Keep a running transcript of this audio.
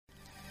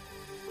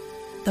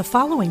The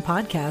following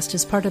podcast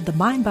is part of the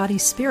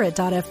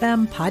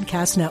MindBodySpirit.fm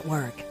podcast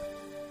network.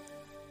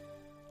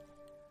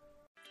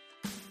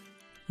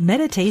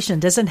 Meditation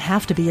doesn't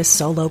have to be a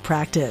solo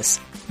practice.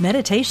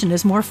 Meditation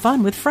is more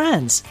fun with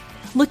friends.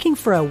 Looking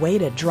for a way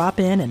to drop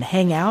in and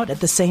hang out at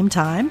the same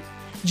time?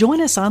 Join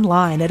us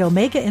online at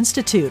Omega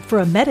Institute for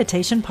a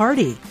meditation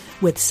party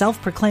with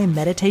self-proclaimed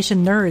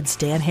meditation nerds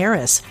Dan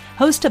Harris,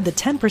 host of the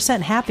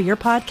 10% Happier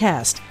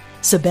podcast,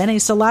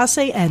 Sebene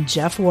Selassie, and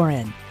Jeff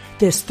Warren.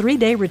 This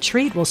 3-day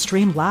retreat will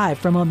stream live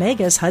from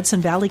Omega's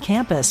Hudson Valley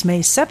campus May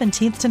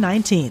 17th to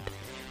 19th.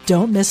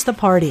 Don't miss the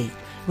party.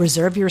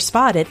 Reserve your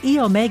spot at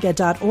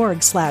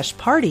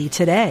eomega.org/party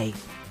today.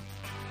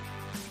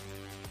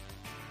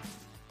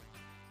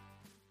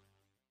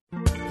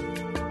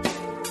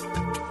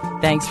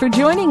 Thanks for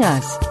joining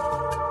us.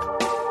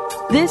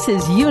 This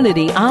is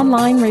Unity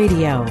Online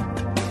Radio,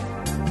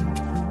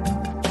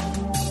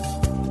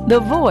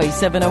 the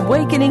voice of an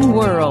awakening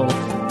world.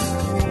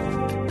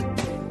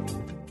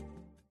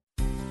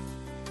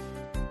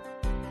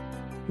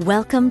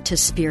 Welcome to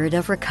Spirit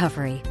of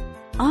Recovery,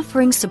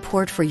 offering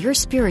support for your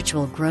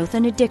spiritual growth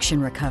and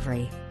addiction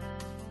recovery.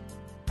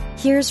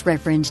 Here's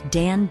Reverend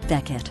Dan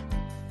Beckett.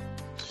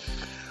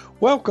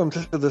 Welcome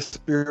to the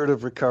Spirit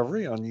of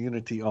Recovery on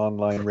Unity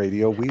Online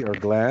Radio. We are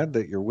glad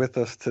that you're with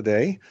us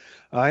today.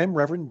 I am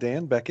Reverend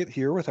Dan Beckett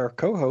here with our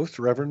co-host,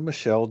 Reverend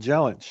Michelle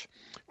Jellinch.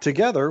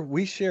 Together,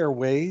 we share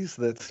ways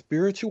that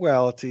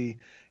spirituality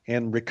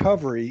and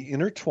recovery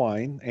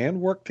intertwine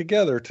and work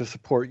together to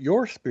support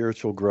your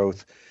spiritual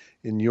growth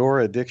in your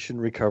addiction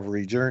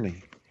recovery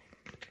journey.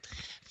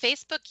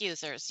 Facebook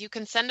users, you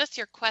can send us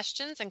your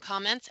questions and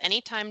comments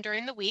anytime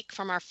during the week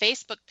from our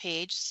Facebook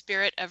page,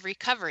 Spirit of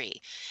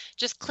Recovery.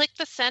 Just click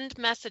the send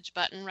message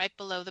button right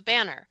below the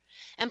banner.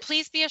 And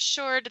please be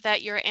assured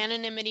that your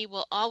anonymity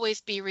will always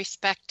be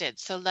respected,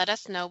 so let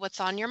us know what's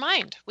on your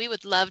mind. We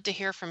would love to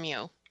hear from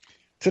you.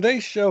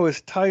 Today's show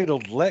is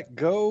titled, Let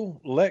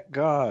Go, Let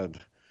God.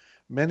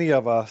 Many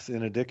of us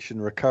in addiction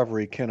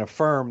recovery can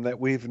affirm that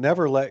we've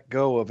never let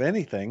go of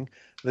anything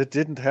that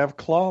didn't have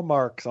claw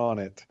marks on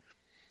it,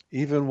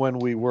 even when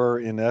we were,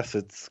 in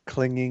essence,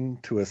 clinging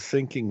to a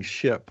sinking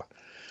ship.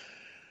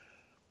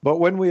 But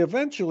when we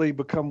eventually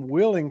become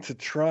willing to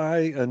try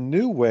a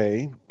new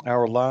way,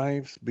 our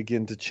lives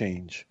begin to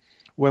change.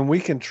 When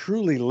we can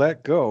truly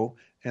let go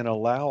and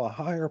allow a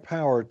higher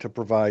power to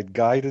provide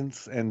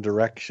guidance and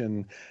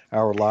direction,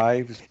 our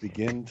lives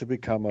begin to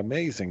become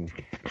amazing.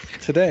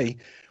 Today,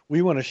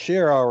 we want to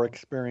share our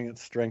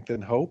experience, strength,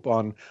 and hope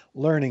on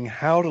learning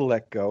how to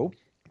let go,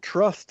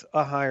 trust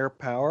a higher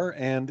power,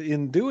 and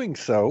in doing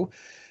so,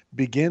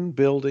 begin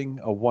building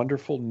a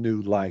wonderful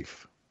new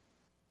life.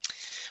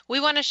 We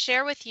want to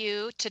share with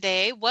you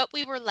today what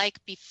we were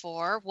like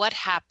before, what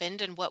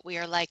happened, and what we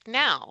are like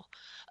now,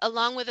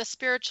 along with a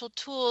spiritual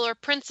tool or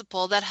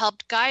principle that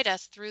helped guide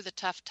us through the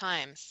tough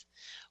times.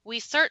 We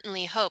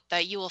certainly hope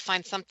that you will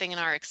find something in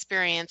our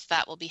experience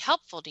that will be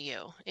helpful to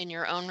you in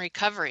your own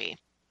recovery.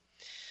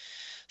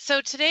 So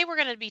today we're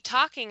going to be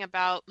talking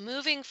about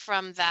moving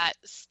from that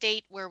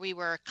state where we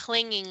were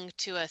clinging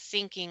to a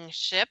sinking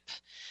ship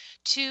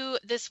to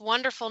this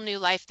wonderful new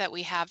life that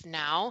we have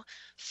now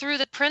through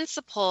the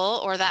principle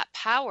or that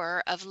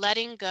power of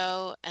letting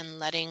go and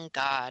letting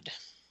God.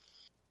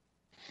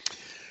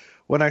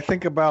 When I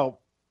think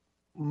about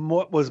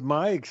what was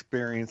my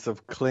experience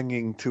of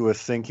clinging to a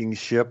sinking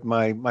ship,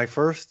 my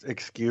first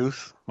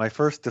excuse, my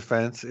first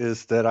defense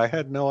is that I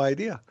had no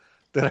idea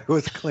that I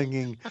was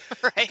clinging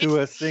Right. to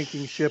a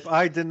sinking ship.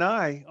 I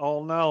deny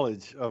all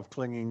knowledge of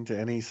clinging to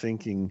any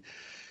sinking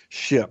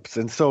ships.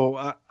 And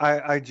so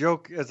I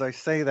joke as I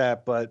say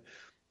that, but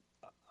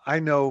I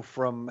know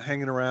from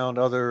hanging around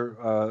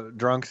other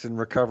drunks and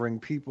recovering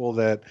people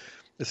that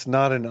it's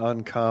not an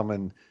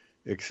uncommon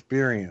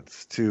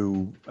experience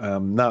to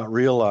not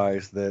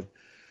realize that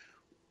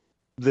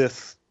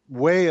this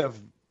way of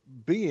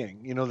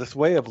being, this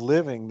way of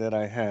living that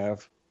I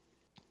have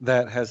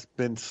that has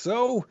been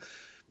so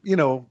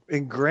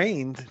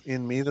ingrained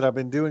in me, that I've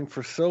been doing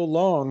for so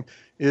long,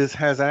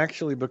 has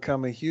actually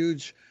become a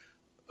huge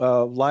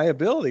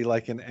liability,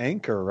 like an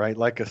anchor, right?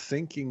 Like a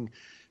sinking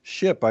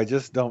ship. I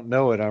just don't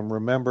know it. I'm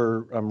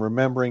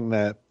remembering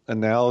that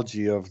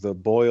analogy of the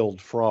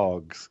boiled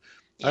frogs.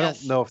 Yes. I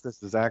don't know if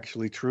this is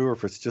actually true or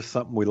if it's just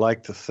something we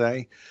like to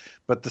say,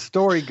 but the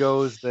story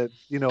goes that,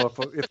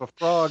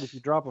 if you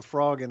drop a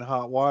frog in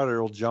hot water,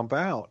 it'll jump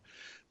out.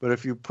 But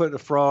if you put a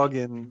frog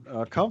in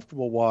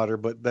comfortable water,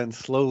 but then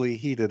slowly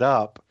heat it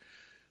up,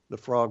 the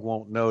frog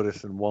won't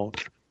notice and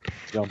won't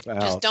jump out.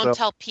 Just don't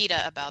tell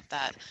PETA about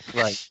that.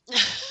 Right.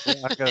 Yeah,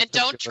 and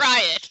don't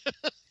try it.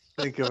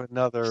 Think of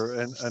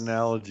another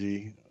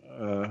analogy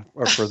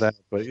or for that.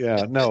 But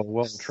yeah, no,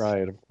 won't try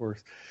it, of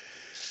course.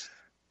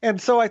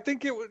 And so I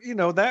think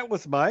that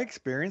was my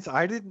experience.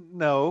 I didn't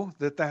know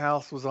that the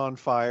house was on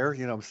fire.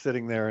 I'm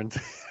sitting there and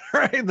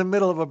right in the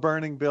middle of a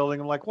burning building.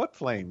 I'm like, what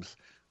flames?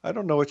 I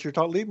don't know what you're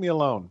talking. Leave me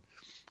alone.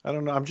 I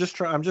don't know. I'm just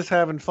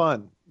having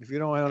fun. If you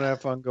don't want to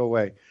have fun, go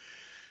away.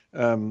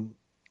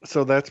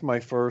 So that's my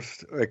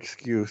first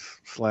excuse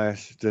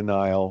 /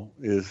 denial,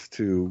 is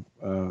to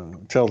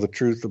tell the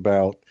truth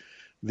about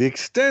the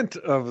extent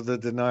of the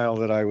denial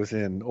that I was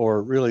in,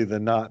 or really the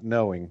not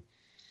knowing.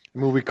 I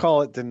mean, we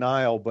call it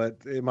denial, but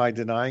am I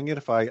denying it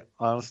if I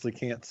honestly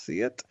can't see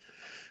it?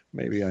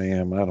 Maybe I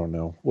am. I don't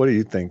know. What do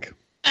you think?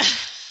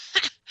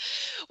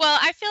 Well,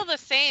 I feel the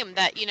same,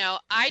 that,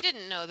 I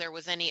didn't know there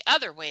was any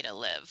other way to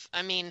live.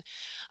 I mean,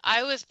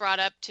 I was brought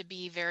up to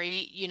be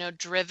very,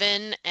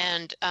 driven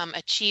and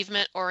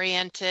achievement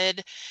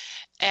oriented,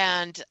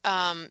 and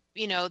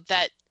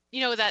that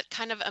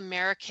kind of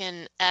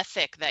American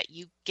ethic that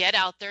you get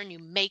out there and you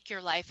make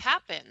your life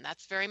happen.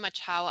 That's very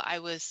much how I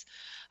was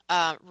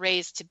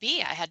raised to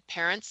be. I had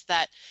parents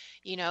that,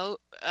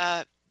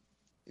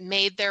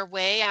 made their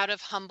way out of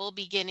humble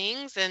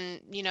beginnings,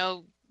 and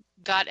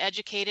got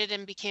educated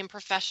and became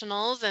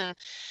professionals, and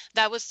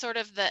that was sort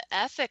of the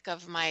ethic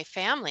of my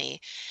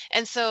family.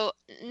 And so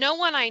no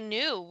one I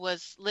knew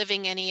was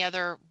living any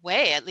other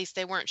way. At least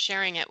they weren't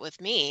sharing it with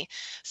me.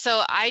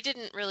 So I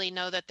didn't really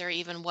know that there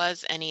even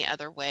was any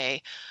other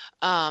way.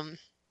 I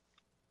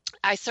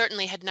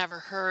certainly had never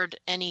heard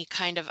any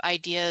kind of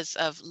ideas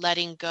of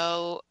letting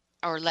go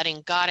or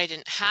letting God. I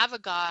didn't have a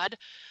God.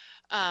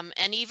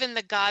 And even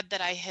the God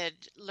that I had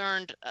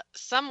learned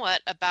somewhat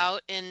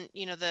about in,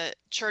 the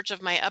church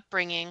of my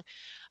upbringing,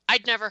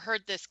 I'd never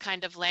heard this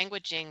kind of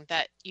languaging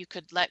that you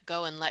could let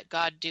go and let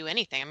God do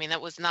anything. I mean,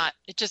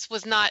 it just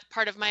was not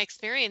part of my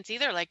experience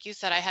either. Like you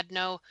said, I had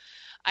no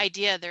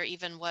idea there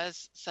even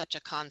was such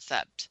a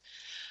concept.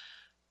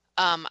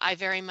 I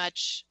very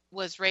much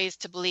was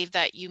raised to believe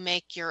that you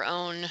make your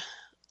own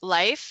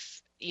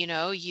life,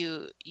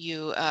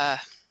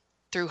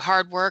 through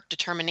hard work,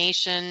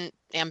 determination,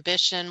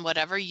 ambition,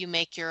 whatever, you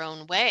make your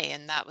own way.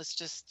 And that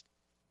was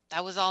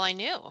all I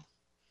knew.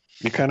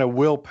 You kind of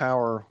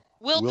willpower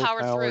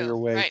through your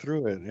way right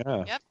through it.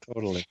 Yeah, Yep.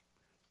 Totally.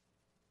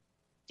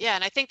 Yeah.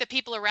 And I think the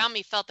people around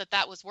me felt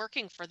that was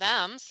working for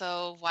them.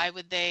 So why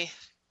would they,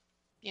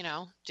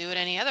 do it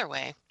any other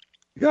way?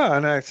 Yeah.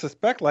 And I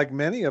suspect, like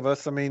many of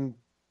us, I mean,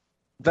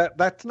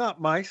 that's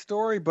not my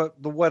story, but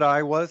what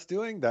I was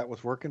doing, that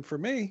was working for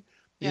me.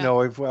 Yeah.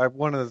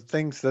 One of the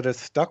things that has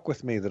stuck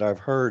with me that I've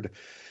heard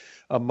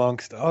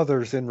amongst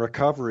others in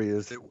recovery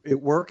is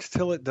it works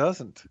till it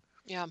doesn't.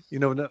 Yeah.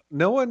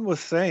 No one was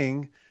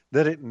saying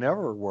that it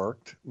never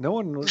worked. No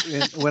one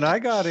when I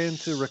got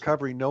into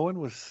recovery, no one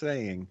was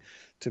saying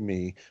to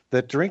me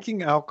that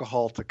drinking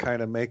alcohol to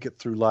kind of make it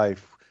through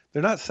life,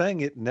 they're not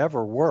saying it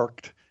never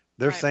worked.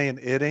 They're saying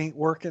it ain't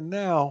working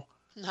now.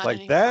 Not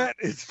like anymore. That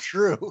is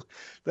true.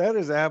 That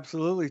is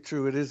absolutely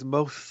true. It is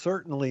most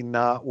certainly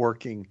not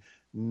working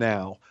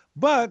now.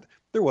 But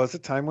there was a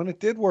time when it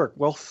did work.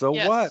 Well, so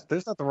Yes. what?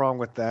 There's nothing wrong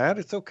with that.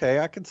 It's okay.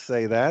 I can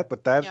say that,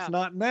 but that's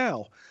not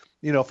now.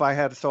 If I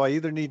had, so I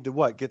either need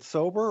to get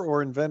sober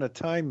or invent a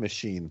time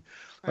machine,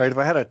 right? If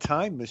I had a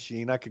time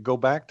machine, I could go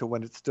back to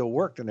when it still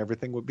worked and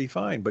everything would be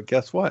fine. But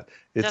guess what?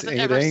 It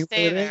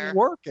ain't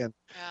working,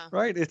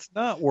 right? It's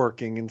not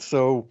working. And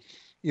so,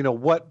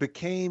 what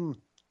became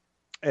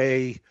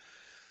a,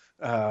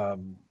 I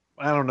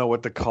don't know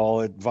what to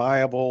call it,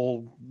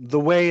 viable, the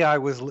way I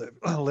was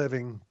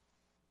living,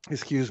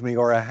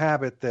 or a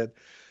habit that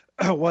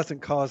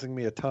wasn't causing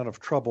me a ton of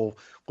trouble.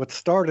 What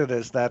started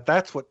as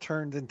that's what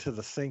turned into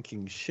the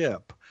sinking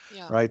ship,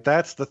 right?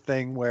 That's the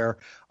thing where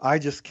I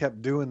just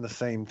kept doing the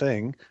same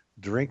thing,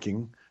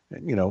 drinking,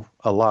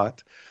 a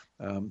lot,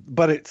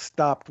 but it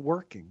stopped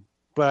working.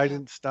 But I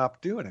didn't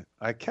stop doing it.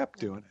 I kept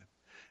doing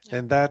it.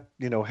 And that,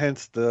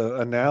 hence the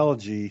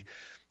analogy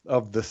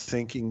of the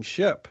sinking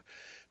ship.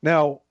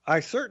 Now,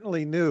 I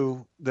certainly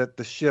knew that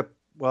the ship,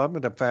 well, I'm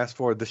going to fast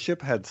forward, the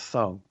ship had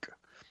sunk.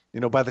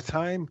 By the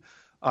time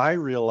I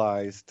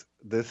realized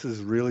this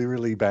is really,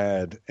 really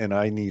bad and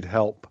I need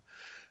help,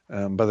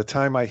 by the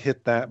time I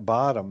hit that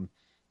bottom,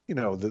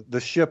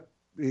 the ship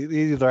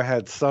either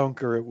had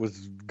sunk or it was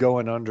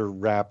going under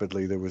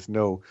rapidly. There was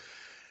no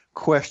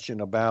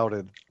question about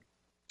it.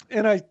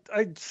 And I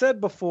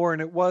said before,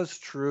 and it was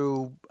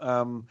true,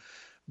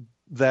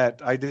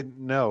 that I didn't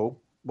know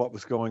what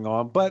was going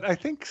on. But I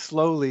think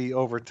slowly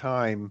over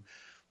time,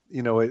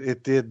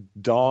 it did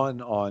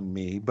dawn on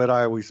me. But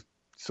I always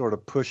sort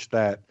of pushed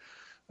that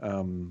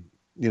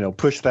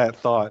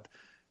thought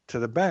to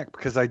the back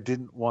because I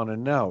didn't want to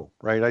know,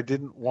 right? I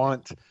didn't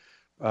want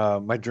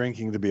my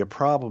drinking to be a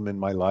problem in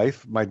my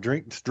life. My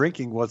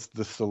drinking was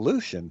the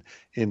solution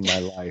in my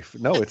life.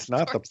 No, it's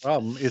not the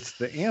problem. It's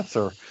the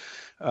answer.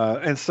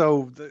 And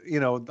so,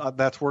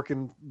 that's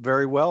working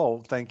very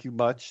well. Thank you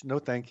much. No,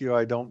 thank you.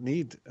 I don't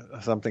need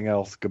something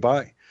else.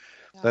 Goodbye.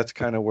 Yeah. That's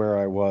kind of where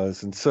I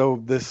was. And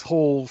so this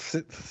whole,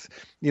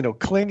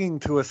 clinging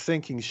to a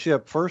sinking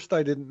ship, first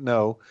I didn't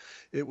know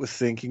it was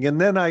sinking. And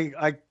then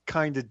I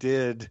kind of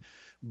did,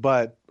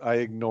 but I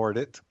ignored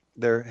it.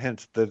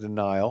 Hence the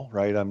denial,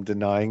 right? I'm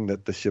denying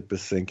that the ship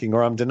is sinking,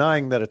 or I'm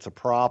denying that it's a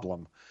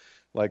problem.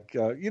 Like,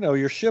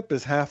 your ship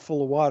is half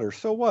full of water.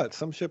 So what?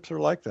 Some ships are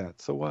like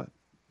that. So what?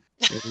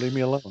 Leave me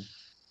alone.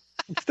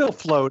 I'm still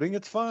floating.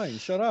 It's fine.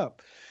 Shut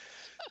up.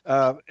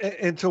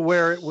 And to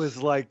where it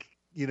was like,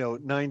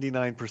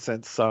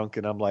 99% sunk,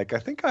 and I'm like, I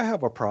think I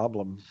have a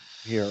problem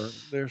here.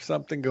 There's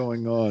something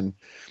going on.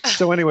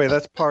 So anyway,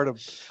 that's part of.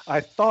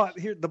 I thought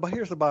here's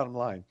the bottom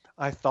line.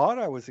 I thought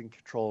I was in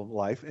control of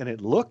life, and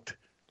it looked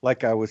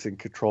like I was in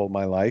control of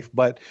my life,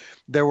 but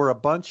there were a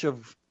bunch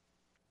of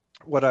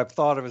what I've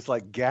thought of as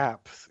like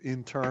gaps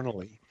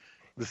internally.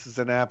 This is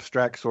an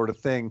abstract sort of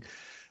thing,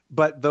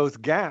 but those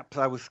gaps,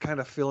 I was kind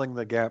of filling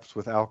the gaps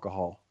with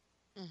alcohol,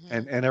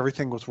 and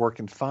everything was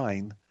working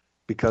fine.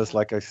 Because,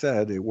 like I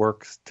said, it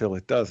works till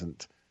it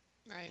doesn't.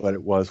 Right. But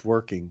it was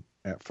working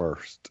at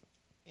first.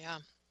 Yeah,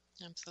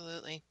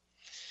 absolutely.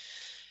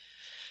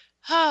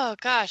 Oh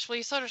gosh, well,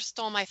 you sort of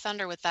stole my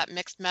thunder with that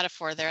mixed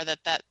metaphor there.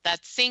 That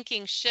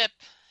sinking ship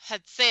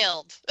had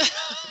sailed.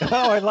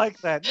 Oh, I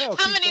like that. No,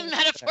 how many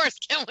metaphors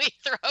can we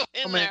throw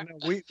in there?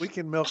 No, we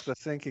can milk the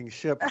sinking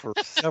ship for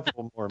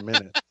several more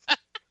minutes.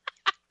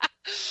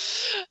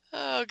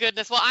 Oh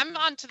goodness. Well, I'm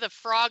on to the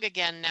frog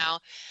again now.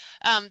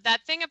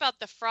 That thing about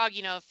the frog,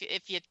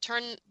 if you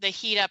turn the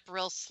heat up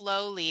real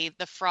slowly,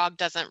 the frog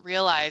doesn't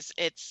realize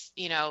it's,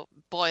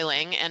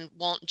 boiling and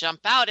won't jump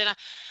out. And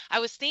I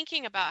was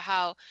thinking about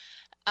how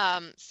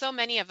so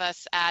many of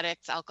us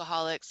addicts,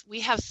 alcoholics,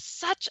 we have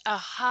such a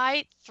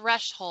high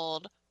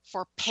threshold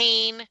for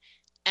pain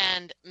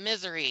and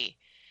misery.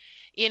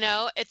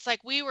 It's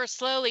like we were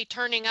slowly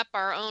turning up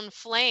our own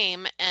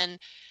flame, and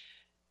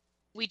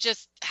we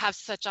just have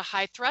such a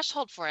high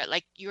threshold for it.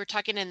 Like you were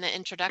talking in the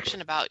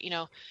introduction about,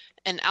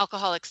 an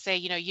alcoholic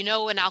say,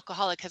 an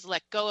alcoholic has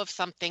let go of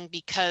something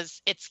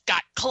because it's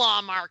got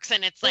claw marks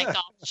and it's like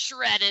all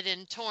shredded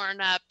and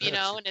torn up,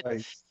 and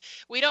right.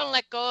 We don't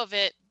let go of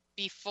it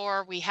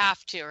before we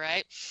have to,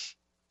 right?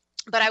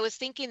 But I was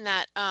thinking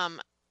that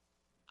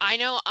I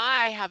know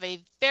I have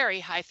a very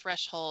high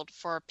threshold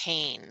for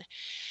pain.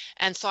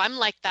 And so I'm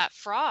like that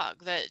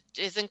frog that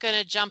isn't going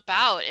to jump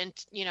out and,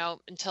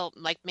 until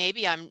like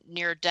maybe I'm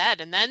near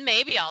dead, and then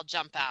maybe I'll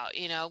jump out,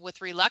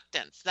 with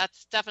reluctance.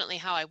 That's definitely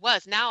how I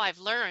was. Now I've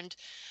learned,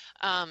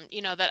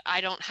 that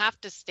I don't have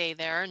to stay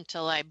there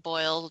until I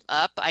boil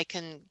up. I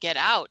can get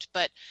out,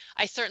 but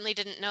I certainly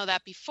didn't know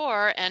that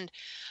before. And,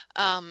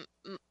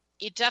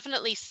 you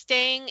definitely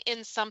staying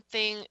in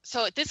something.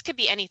 So this could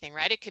be anything,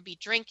 right? It could be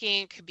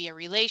drinking, it could be a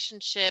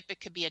relationship, it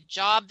could be a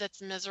job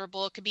that's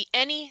miserable, it could be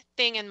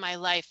anything in my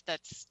life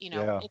that's, it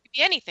could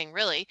be anything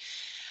really.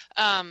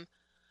 I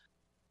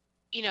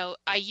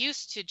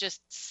used to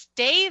just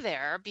stay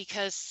there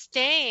because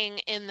staying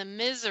in the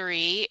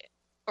misery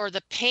or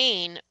the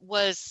pain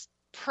was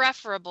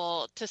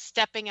preferable to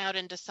stepping out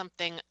into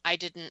something I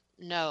didn't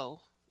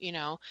know,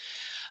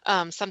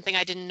 something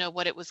I didn't know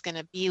what it was going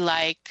to be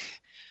like.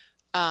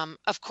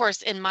 Of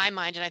course, in my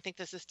mind, and I think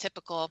this is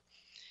typical,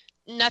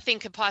 nothing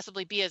could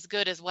possibly be as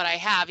good as what I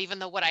have, even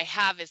though what I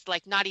have is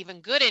like not even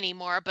good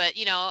anymore. But,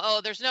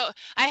 I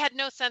had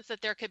no sense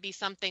that there could be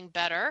something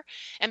better.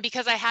 And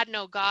because I had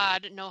no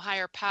God, no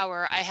higher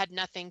power, I had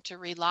nothing to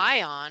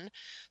rely on.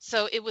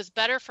 So it was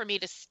better for me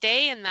to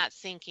stay in that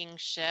sinking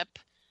ship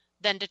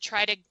than to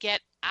try to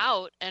get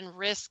out and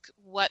risk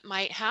what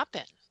might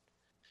happen.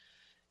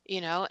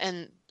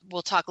 And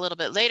we'll talk a little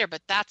bit later,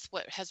 but that's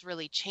what has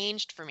really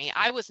changed for me.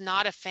 I was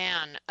not a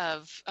fan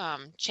of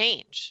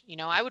change.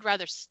 I would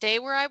rather stay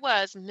where I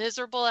was,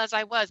 miserable as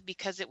I was,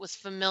 because it was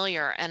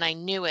familiar and I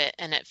knew it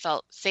and it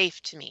felt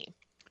safe to me.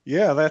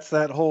 Yeah, that's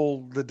that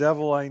whole the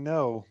devil I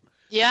know.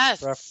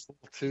 Yes.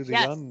 Preferable to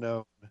the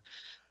unknown.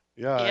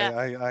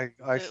 Yeah,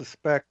 I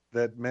suspect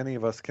that many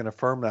of us can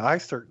affirm that. I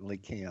certainly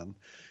can.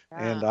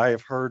 And I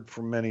have heard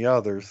from many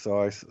others, so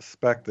I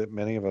suspect that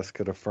many of us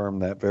could affirm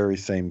that very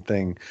same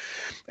thing.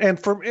 And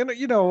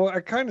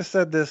I kind of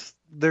said this,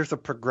 there's a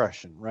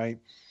progression, right?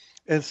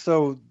 And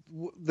so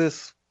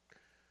this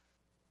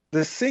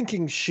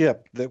sinking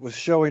ship that was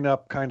showing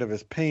up kind of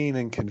as pain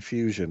and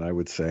confusion, I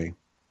would say,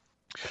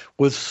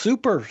 was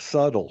super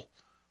subtle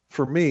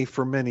for me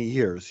for many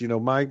years.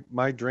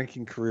 My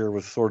drinking career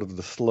was sort of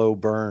the slow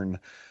burn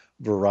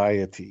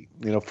variety.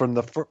 From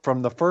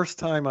the first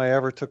time I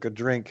ever took a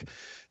drink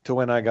to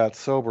when I got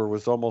sober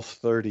was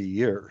almost 30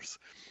 years.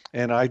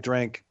 And I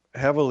drank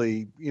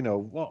heavily,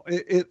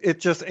 it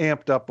just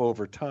amped up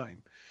over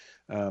time.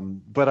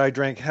 But I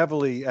drank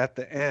heavily at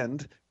the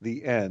end.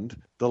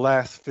 The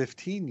last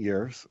 15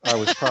 years, I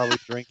was probably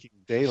drinking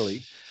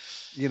daily.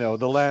 The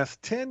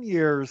last 10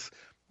 years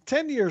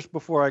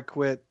before I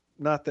quit,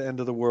 not the end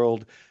of the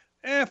world.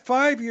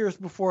 5 years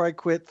before I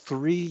quit,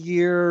 3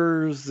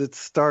 years, it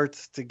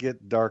starts to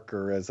get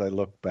darker as I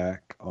look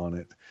back on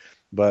it.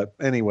 But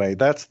anyway,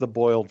 that's the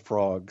boiled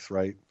frogs,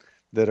 right,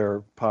 that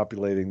are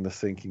populating the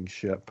sinking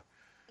ship.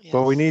 Yes.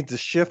 But we need to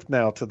shift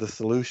now to the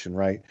solution,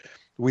 right?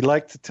 We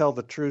like to tell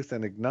the truth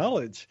and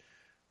acknowledge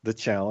the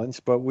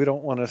challenge, but we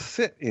don't want to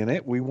sit in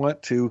it. We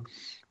want to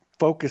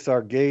focus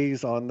our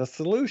gaze on the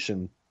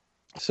solution.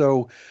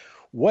 So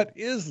what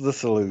is the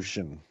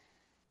solution?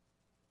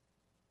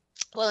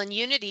 Well, in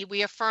Unity,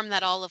 we affirm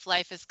that all of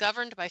life is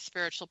governed by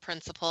spiritual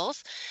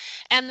principles.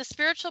 And the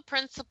spiritual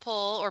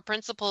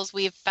principles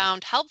we've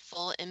found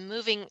helpful in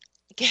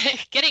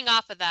getting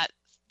off of that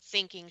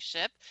sinking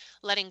ship,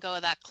 letting go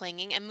of that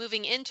clinging and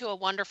moving into a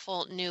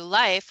wonderful new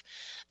life,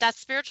 that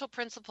spiritual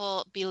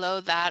principle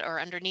below that or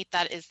underneath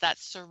that is that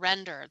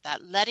surrender,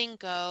 that letting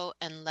go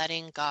and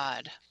letting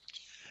God.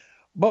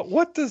 But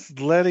what does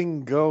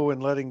letting go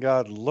and letting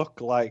God look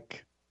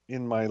like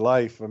in my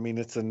life? I mean,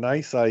 it's a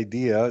nice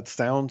idea. It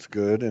sounds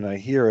good, and I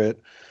hear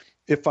it.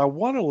 If I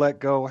want to let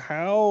go,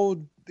 how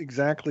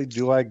exactly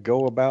do I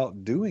go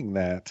about doing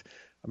that?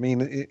 I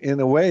mean, in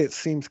a way, it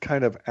seems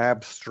kind of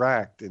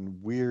abstract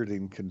and weird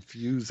and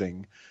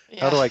confusing.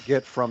 How do Yeah. I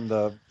get from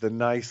the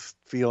nice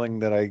feeling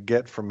that I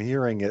get from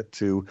hearing it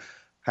to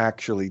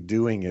actually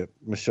doing it?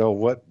 Michelle,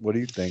 what do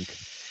you think?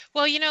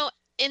 Well,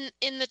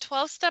 in the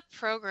 12-step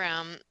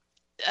program,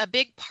 a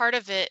big part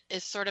of it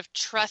is sort of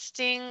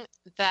trusting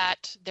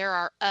that there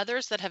are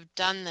others that have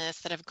done this,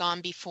 that have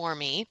gone before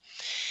me,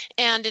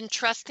 and in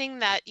trusting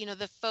that,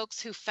 the folks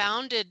who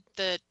founded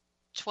the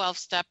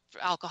 12-step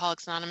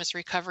Alcoholics Anonymous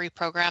recovery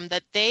program,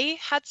 that they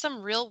had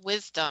some real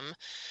wisdom,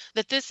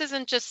 that this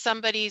isn't just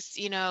somebody's,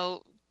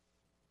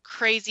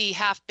 crazy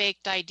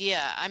half-baked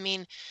idea. I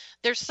mean,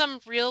 there's some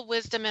real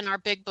wisdom in our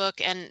big book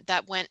and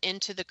that went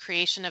into the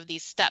creation of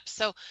these steps.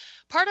 So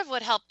part of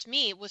what helped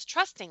me was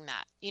trusting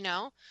that,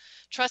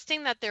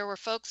 trusting that there were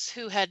folks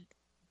who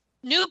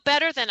knew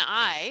better than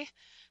I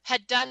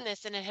had done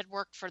this and it had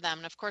worked for them.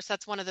 And of course,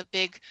 that's one of the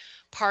big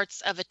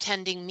parts of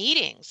attending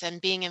meetings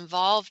and being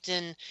involved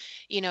in,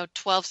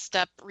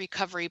 12-step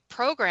recovery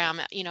program,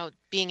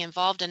 being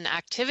involved in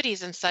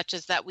activities and such,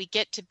 is that we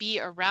get to be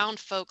around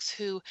folks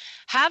who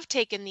have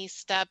taken these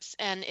steps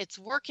and it's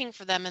working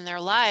for them in their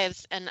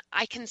lives. And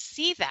I can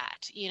see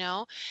that,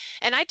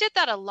 and I did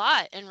that a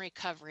lot in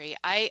recovery.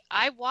 I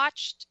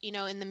watched,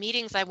 in the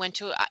meetings I went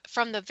to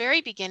from the very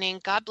beginning.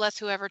 God bless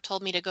whoever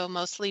told me to go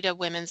mostly to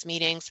women's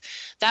meetings.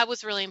 That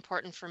was really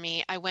important for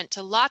me. I went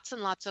to lots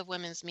and lots of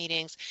women's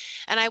meetings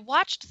and I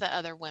watched the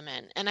other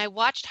women and I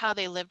watched how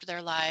they lived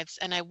their lives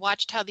and I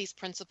watched how these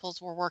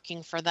principles were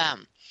working for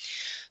them.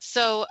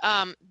 So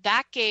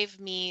that gave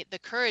me the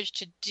courage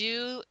to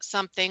do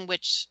something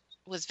which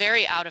was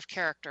very out of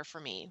character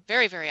for me,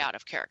 very, very out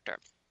of character.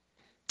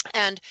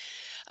 And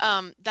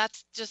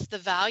that's just the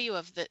value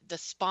of the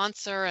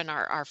sponsor and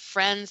our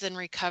friends in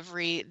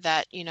recovery,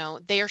 that,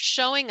 they are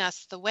showing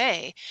us the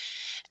way.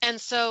 And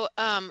so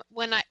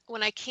when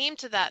I came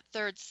to that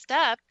third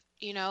step,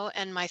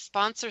 and my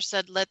sponsor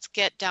said, let's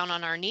get down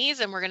on our knees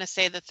and we're going to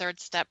say the third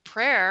step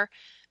prayer,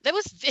 that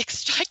was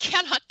I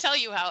cannot tell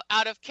you how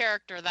out of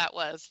character that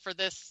was for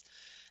this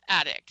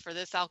addict, for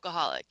this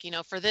alcoholic,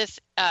 for this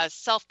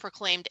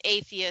self-proclaimed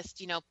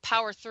atheist,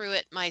 power through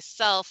it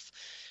myself,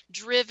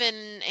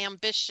 driven,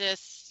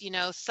 ambitious,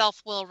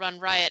 self-will run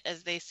riot,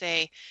 as they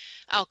say,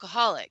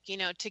 alcoholic,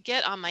 to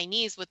get on my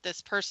knees with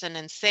this person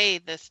and say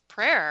this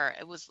prayer.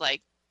 It was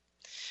like,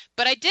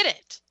 but I did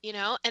it,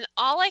 and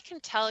all I can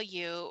tell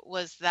you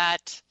was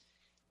that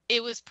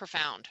it was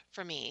profound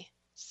for me,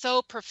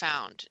 so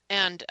profound.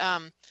 And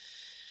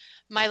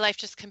my life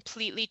just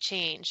completely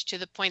changed to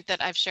the point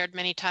that I've shared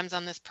many times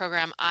on this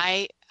program.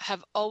 I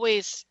have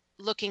always,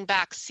 looking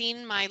back,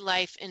 seen my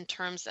life in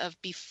terms of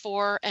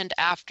before and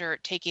after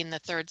taking the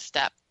third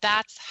step.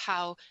 That's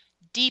how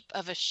deep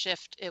of a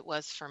shift it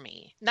was for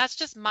me. And that's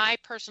just my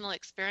personal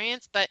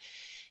experience, but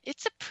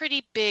it's a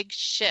pretty big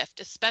shift,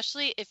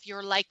 especially if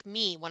you're like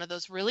me, one of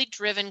those really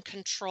driven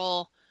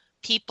control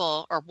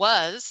people, or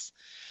was.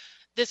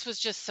 This was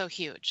just so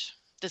huge,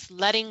 this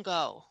letting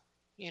go,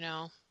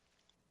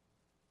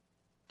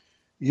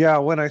 Yeah,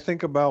 when I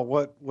think about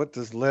what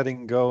does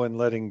letting go and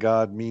letting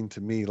God mean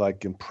to me,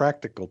 like in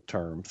practical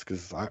terms,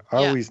 because I Yeah.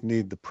 always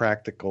need the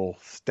practical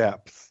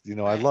steps. I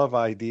Right. love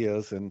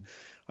ideas and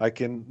I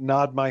can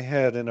nod my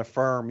head and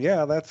affirm,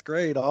 yeah, that's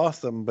great,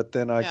 awesome. But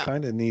then I Yeah.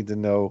 kind of need to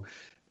know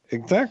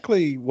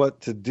exactly what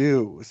to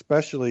do,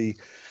 especially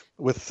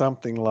with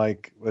something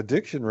like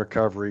addiction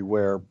recovery,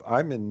 where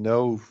I'm in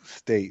no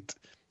state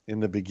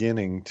in the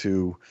beginning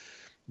to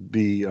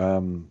be,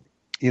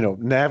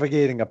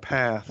 navigating a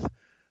path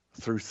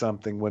through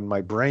something when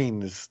my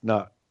brain is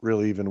not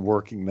really even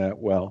working that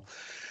well.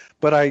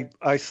 But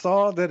I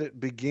saw that it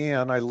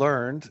began, I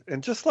learned,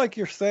 and just like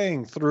you're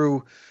saying,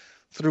 through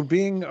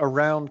being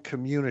around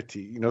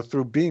community,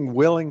 through being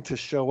willing to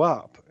show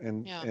up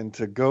and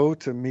to go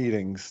to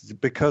meetings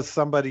because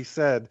somebody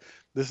said,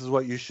 this is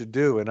what you should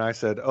do. And I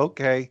said,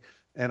 okay.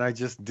 And I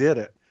just did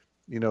it.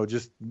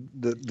 Just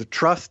the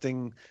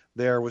trusting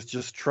there was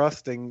just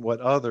trusting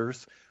what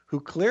others who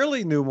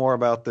clearly knew more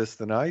about this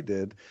than I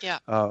did,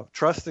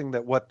 trusting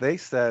that what they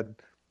said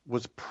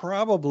was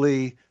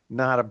probably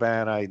not a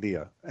bad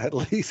idea, at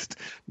least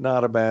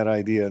not a bad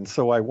idea. And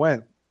so I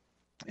went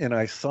and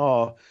I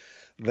saw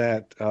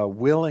that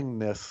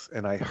willingness,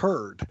 and I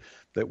heard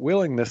that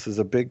willingness is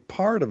a big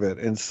part of it.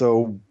 And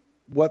so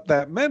what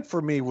that meant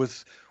for me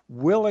was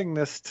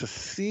willingness to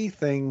see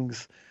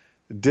things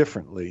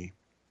differently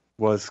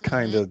was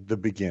kind of the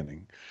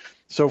beginning.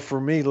 So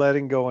for me,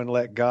 letting go and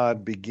let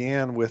God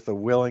began with a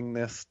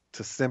willingness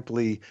to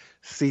simply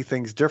see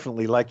things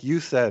differently. Like you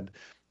said,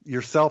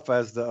 yourself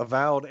as the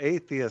avowed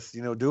atheist,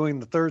 doing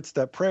the third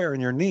step prayer in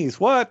your knees.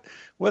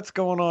 What's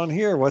going on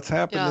here? What's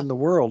happened Yeah. in the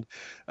world?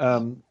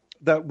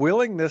 That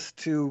willingness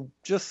to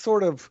just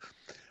sort of,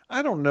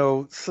 I don't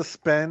know,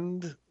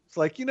 suspend. It's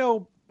like,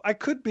 I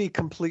could be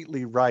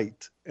completely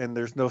right, and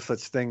there's no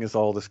such thing as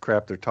all this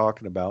crap they're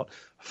talking about.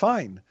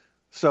 Fine.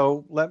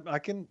 So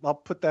I'll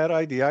put that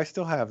idea. I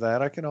still have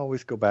that. I can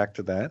always go back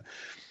to that.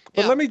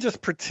 But let me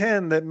just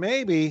pretend that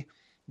maybe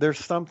there's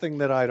something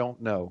that I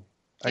don't know.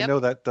 I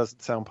know that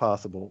doesn't sound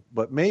possible,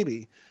 but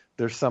maybe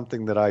there's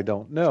something that I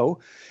don't know.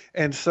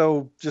 And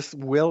so just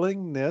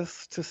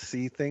willingness to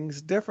see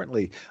things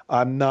differently.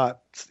 I'm not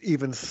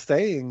even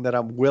saying that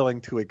I'm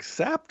willing to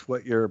accept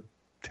what you're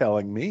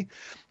telling me,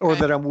 or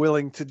that I'm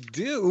willing to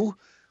do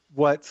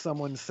what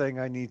someone's saying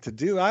I need to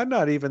do. I'm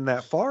not even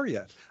that far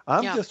yet.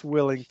 I'm just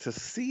willing to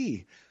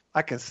see.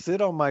 I can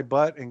sit on my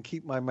butt and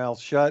keep my mouth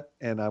shut,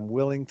 and I'm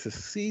willing to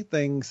see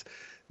things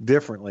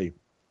differently.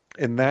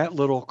 And that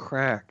little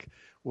crack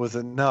was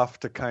enough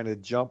to kind of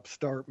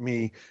jumpstart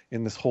me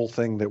in this whole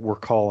thing that we're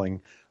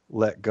calling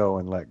let go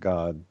and let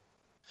God.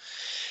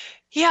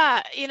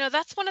 Yeah,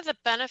 that's one of the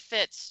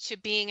benefits to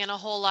being in a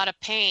whole lot of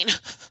pain.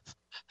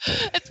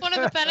 It's one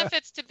of the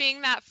benefits to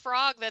being that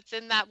frog that's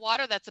in that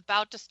water that's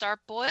about to start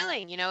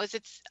boiling,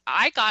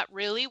 I got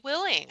really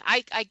willing.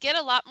 I get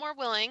a lot more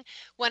willing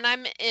when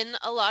I'm in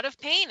a lot of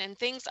pain and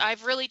things.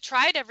 I've really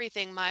tried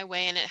everything my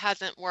way and it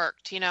hasn't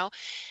worked,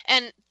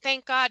 and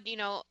thank God,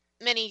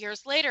 many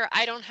years later,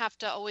 I don't have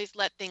to always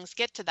let things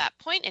get to that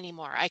point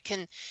anymore. I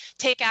can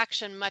take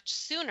action much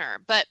sooner.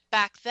 But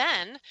back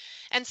then,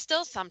 and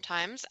still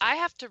sometimes, I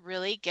have to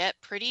really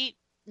get pretty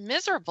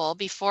miserable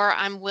before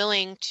I'm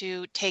willing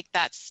to take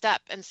that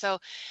step. And so,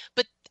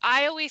 but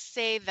I always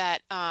say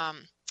that,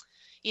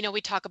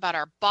 we talk about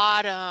our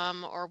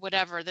bottom or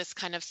whatever, this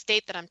kind of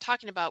state that I'm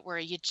talking about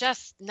where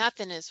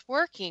nothing is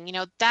working,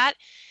 that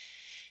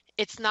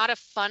it's not a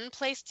fun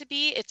place to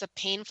be. It's a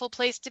painful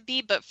place to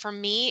be. But for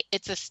me,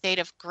 it's a state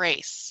of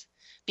grace,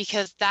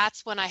 because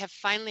that's when I have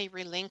finally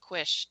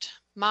relinquished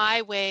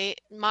my way,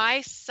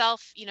 my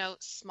self,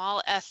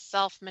 small s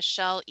self,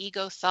 Michelle,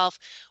 ego self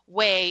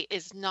way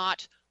is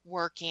not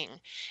working.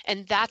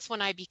 And that's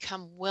when I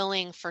become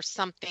willing for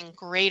something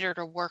greater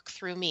to work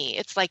through me.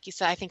 It's like you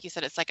said, I think you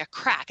said it's like a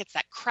crack. It's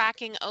that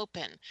cracking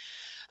open.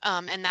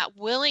 And that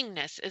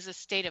willingness is a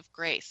state of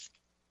grace.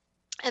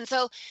 And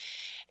so,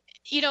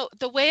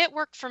 the way it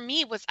worked for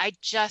me was I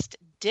just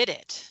did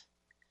it.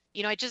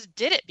 I just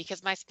did it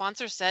because my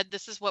sponsor said,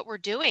 this is what we're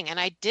doing. And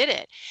I did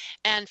it.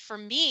 And for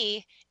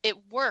me, it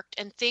worked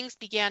and things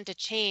began to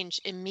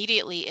change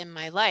immediately in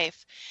my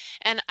life.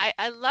 And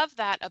I love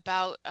that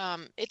about,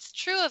 it's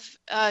true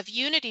of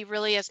Unity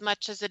really as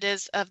much as it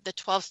is of the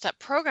 12-step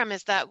program,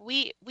 is that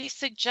we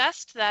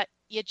suggest that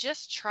you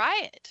just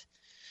try it.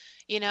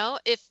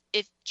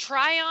 If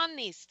try on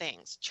these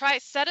things,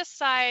 set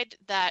aside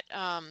that,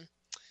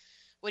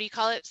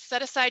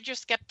 set aside your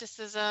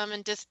skepticism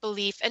and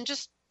disbelief and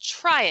just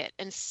try it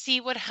and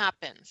see what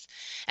happens.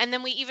 And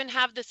then we even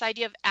have this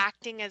idea of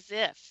acting as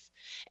if,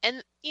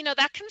 and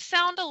that can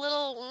sound a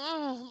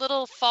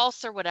little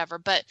false or whatever,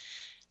 but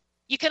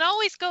you can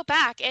always go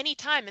back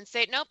anytime and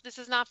say, nope, this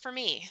is not for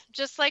me.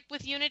 Just like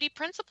with Unity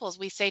principles,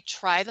 we say,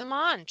 try them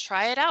on,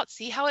 try it out,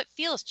 see how it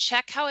feels,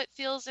 check how it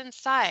feels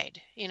inside,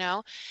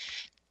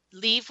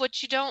 leave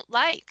what you don't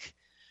like.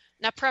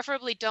 Now,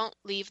 preferably don't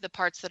leave the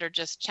parts that are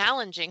just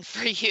challenging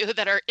for you,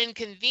 that are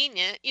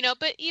inconvenient,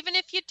 but even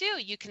if you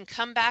do, you can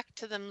come back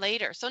to them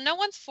later. So no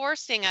one's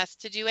forcing us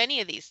to do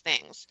any of these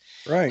things.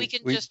 Right. We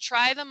can just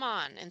try them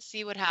on and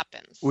see what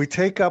happens. We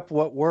take up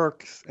what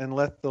works and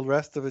let the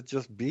rest of it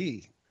just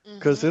be,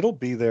 because it'll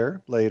be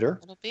there later.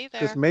 It'll be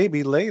there. Because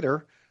maybe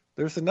later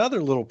there's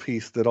another little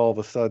piece that all of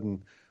a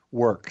sudden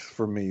works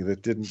for me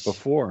that didn't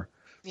before.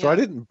 So I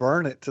didn't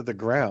burn it to the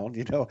ground.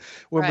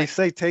 When we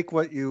say take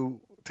what you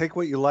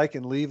like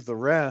and leave the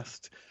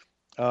rest,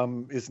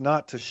 is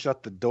not to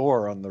shut the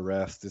door on the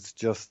rest. It's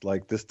just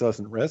like, this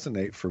doesn't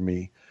resonate for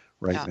me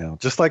right now.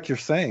 Just like you're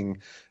saying.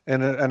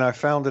 And I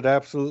found it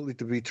absolutely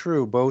to be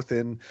true, both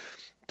in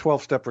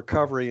 12-step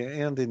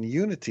recovery and in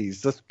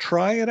Unities. Just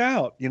try it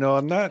out.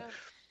 I'm not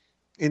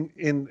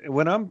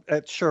when I'm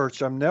at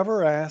church, I'm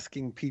never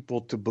asking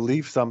people to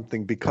believe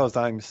something because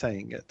I'm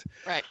saying it.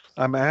 Right.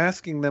 I'm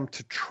asking them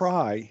to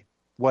try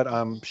what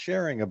I'm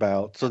sharing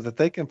about so that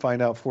they can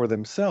find out for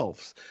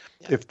themselves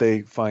if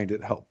they find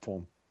it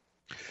helpful.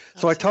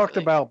 So I talked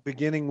about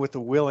beginning with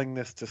a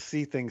willingness to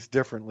see things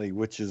differently,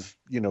 which is,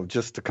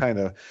 just to kind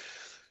of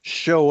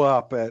show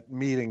up at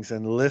meetings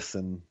and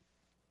listen,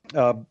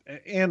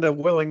 and a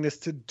willingness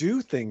to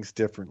do things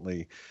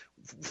differently.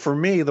 For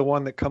me, the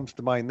one that comes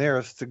to mind there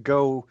is to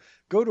go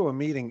to a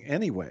meeting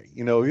anyway,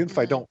 even if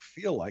I don't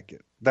feel like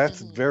it. That's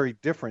very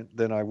different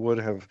than I would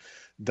have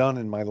done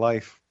in my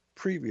life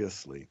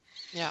previously.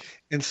 Yeah.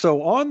 And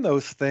so on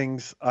those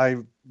things,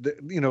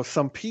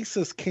 some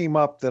pieces came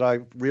up that I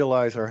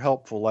realize are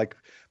helpful, like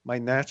my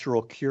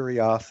natural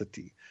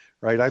curiosity,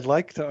 right? I'd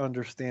like to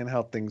understand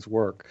how things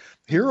work.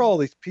 Here are all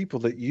these people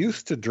that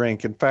used to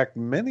drink. In fact,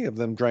 many of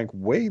them drank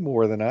way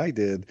more than I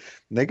did.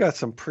 And they got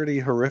some pretty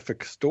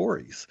horrific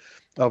stories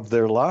of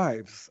their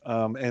lives.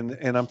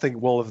 And I'm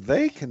thinking, well, if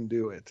they can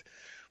do it,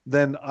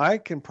 then I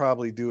can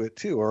probably do it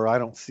too, or I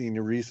don't see any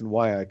reason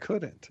why I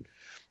couldn't.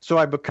 So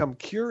I become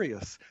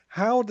curious.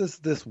 How does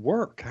this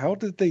work? How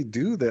did they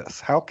do this?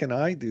 How can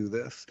I do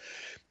this?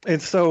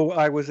 And so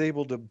I was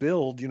able to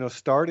build,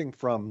 starting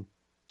from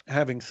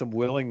having some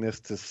willingness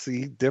to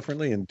see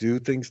differently and do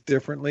things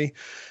differently,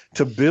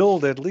 to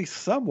build at least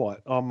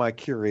somewhat on my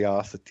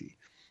curiosity.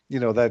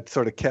 That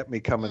sort of kept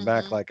me coming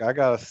back, like, I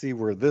got to see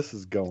where this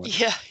is going.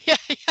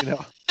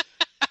 Yeah.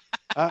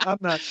 I'm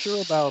not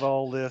sure about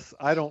all this.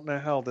 I don't know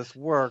how this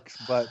works,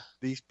 but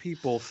these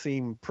people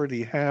seem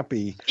pretty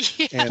happy,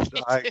 and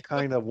I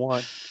kind of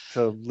want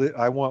to.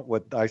 I want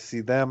what I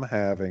see them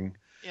having.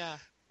 Yeah.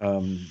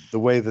 The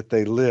way that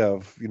they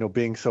live,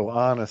 being so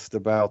honest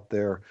about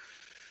their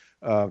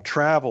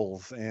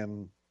travels,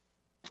 and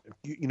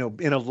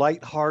in a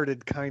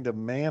lighthearted kind of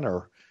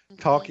manner,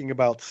 talking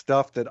about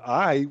stuff that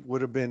I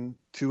would have been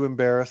too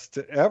embarrassed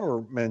to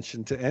ever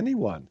mention to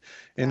anyone,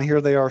 and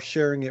here they are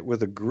sharing it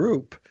with a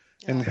group.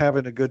 And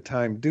having a good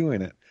time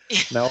doing it.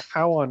 Now,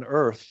 how on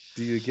earth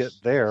do you get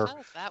there? How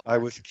does that work? I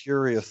was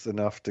curious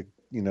enough to,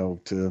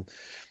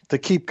 to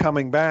keep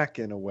coming back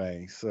in a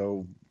way.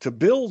 So to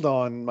build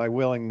on my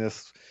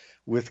willingness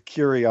with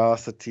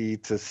curiosity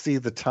to see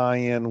the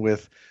tie-in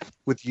with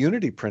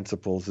unity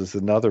principles is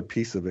another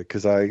piece of it,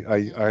 because I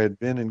had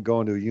been in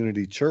going to a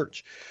unity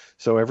church.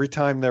 So every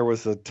time there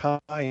was a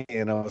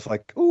tie-in, I was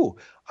like, ooh,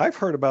 I've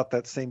heard about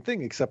that same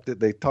thing, except that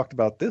they talked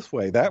about this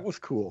way. That was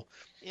cool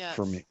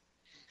for me.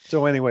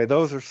 So anyway,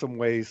 those are some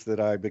ways that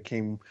I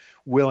became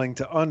willing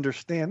to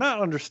not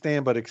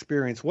understand, but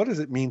experience. What does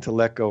it mean to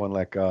let go and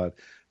let God?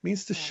 It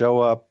means to show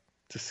up,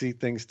 to see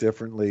things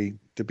differently,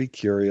 to be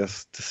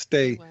curious, to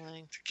stay,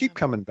 to keep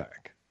coming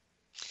back.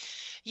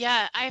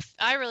 Yeah,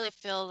 I really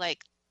feel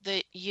like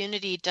the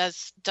unity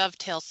does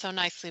dovetail so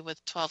nicely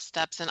with 12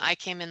 steps, and I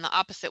came in the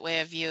opposite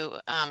way of you,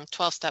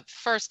 12 step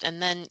first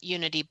and then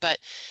unity, but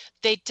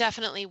they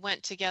definitely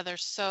went together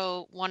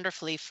so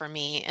wonderfully for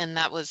me, and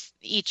that was,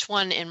 each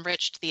one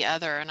enriched the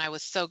other, and I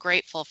was so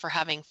grateful for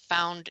having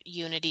found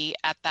unity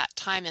at that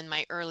time in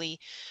my early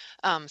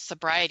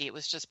sobriety. It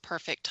was just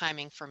perfect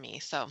timing for me.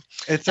 So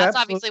that's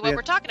obviously what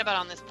we're talking about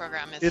on this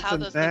program, is how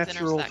those things intersect. It's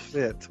a natural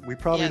fit. We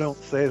probably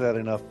don't say that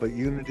enough, but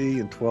unity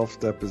and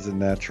 12-step is a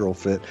natural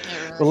fit.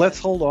 But let's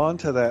hold on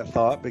to that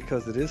thought,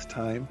 because it is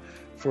time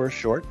for a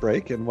short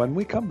break. And when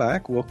we come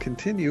back, we'll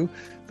continue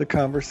the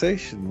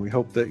conversation. We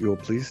hope that you'll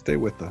please stay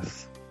with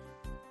us.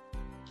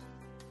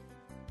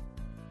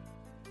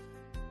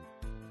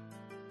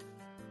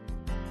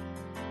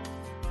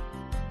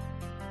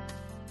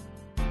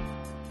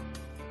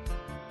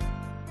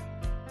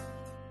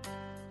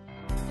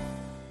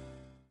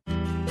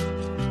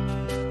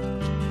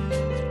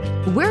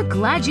 We're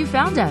glad you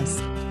found us.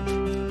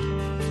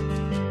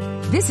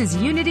 This is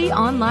Unity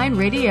Online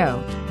Radio,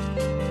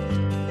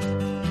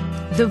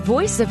 the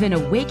voice of an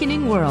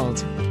awakening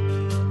world.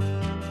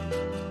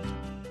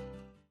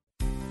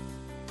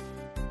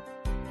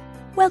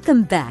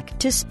 Welcome back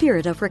to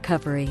Spirit of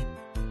Recovery.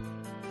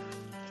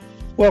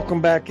 Welcome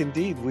back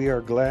indeed. We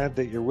are glad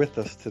that you're with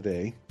us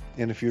today.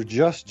 And if you're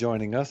just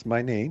joining us,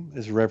 my name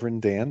is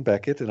Reverend Dan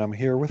Beckett, and I'm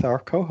here with our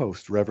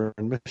co-host,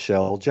 Reverend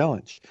Michelle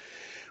Jellinch.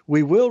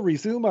 We will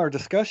resume our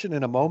discussion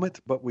in a moment,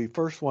 but we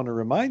first want to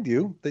remind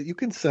you that you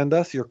can send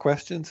us your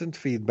questions and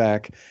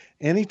feedback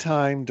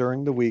anytime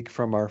during the week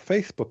from our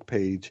Facebook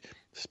page,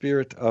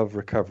 Spirit of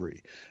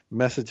Recovery.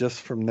 Message us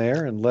from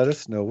there and let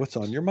us know what's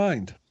on your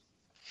mind.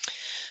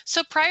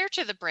 So prior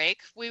to the break,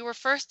 we were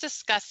first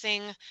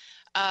discussing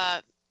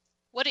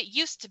what it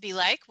used to be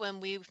like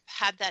when we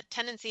had that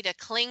tendency to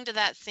cling to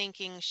that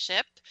sinking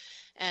ship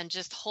and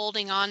just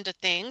holding on to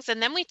things.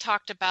 And then we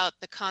talked about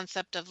the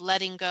concept of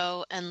letting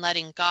go and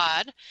letting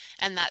God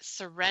and that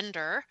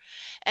surrender.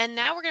 And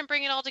now we're going to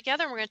bring it all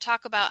together, and we're going to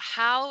talk about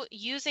how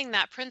using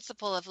that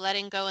principle of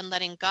letting go and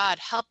letting God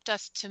helped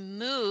us to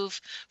move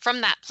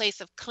from that place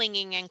of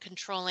clinging and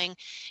controlling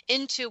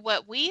into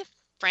what we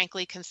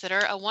frankly consider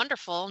a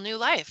wonderful new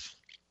life.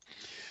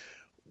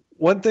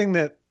 One thing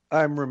that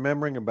I'm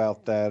remembering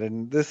about that,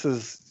 and this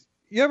is,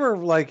 you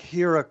ever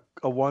hear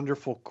a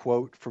wonderful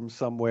quote from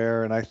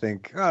somewhere and I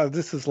think, oh,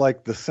 this is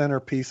like the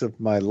centerpiece of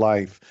my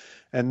life,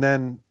 and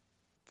then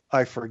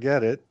I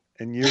forget it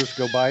and years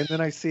go by and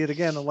then I see it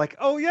again. I'm like,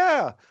 oh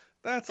yeah,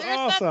 that's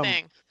awesome.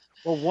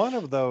 Well, one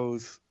of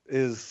those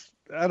is,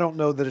 I don't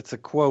know that it's a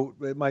quote,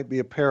 it might be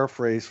a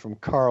paraphrase from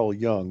Carl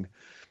Jung,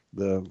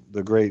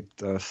 the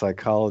great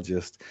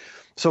psychologist.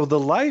 So the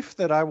life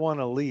that I want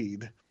to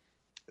lead,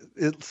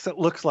 it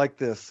looks like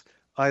this.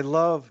 I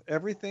love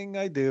everything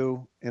I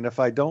do, and if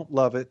I don't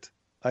love it,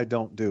 I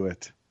don't do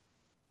it.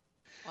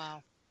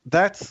 Wow.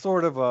 That's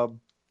sort of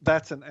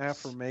that's an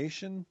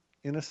affirmation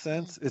in a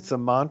sense. Mm-hmm. It's a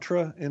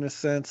mantra in a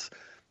sense,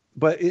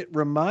 but it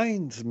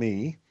reminds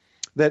me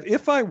that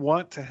if I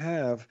want to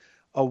have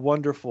a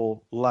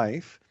wonderful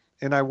life,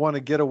 and I want to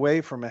get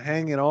away from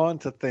hanging on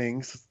to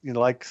things,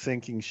 like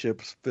sinking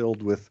ships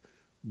filled with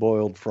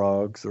boiled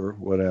frogs or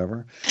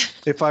whatever.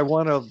 If I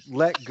want to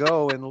let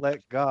go and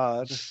let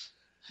God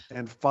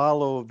and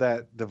follow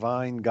that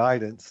divine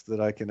guidance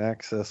that I can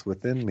access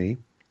within me,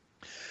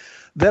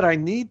 that I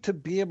need to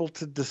be able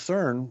to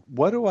discern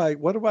what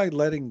am I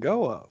letting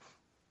go of?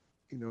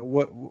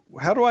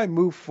 How do I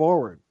move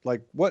forward?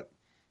 Like, what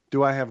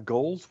do I have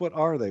goals? What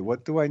are they?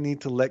 What do I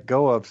need to let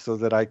go of so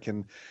that I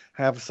can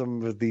have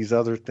some of these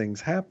other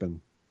things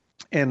happen?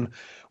 And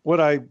what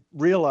I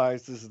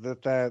realized is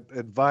that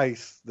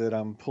advice that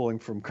I'm pulling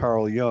from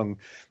Carl Jung,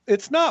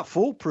 it's not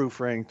foolproof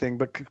or anything,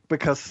 but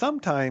because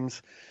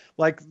sometimes,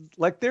 like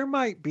there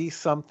might be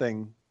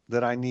something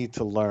that I need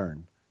to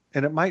learn,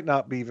 and it might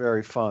not be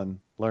very fun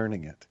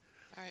learning it,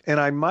 Right. and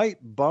I might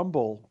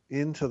bumble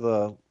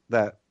into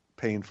that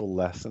painful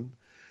lesson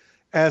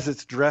as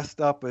it's dressed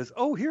up as,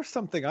 oh, here's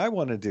something I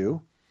want to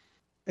do.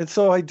 And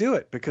so I do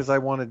it because I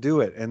want to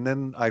do it. And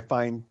then I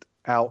find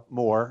out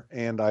more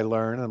and I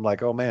learn and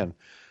like, oh man,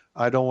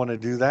 I don't want to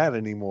do that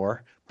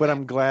anymore, but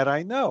I'm glad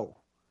I know,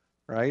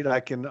 right?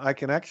 I can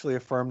actually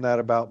affirm that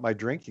about my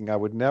drinking. I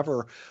would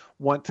never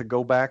want to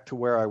go back to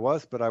where I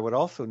was, but I would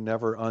also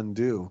never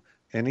undo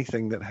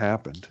anything that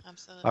happened.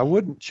 Absolutely. I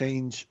wouldn't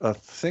change a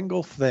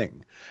single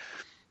thing.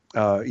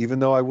 Even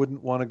though I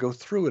wouldn't want to go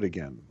through it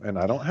again, and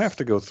I don't have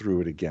to go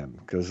through it again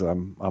because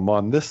I'm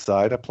on this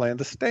side. I plan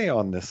to stay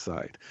on this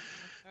side.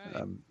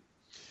 Right.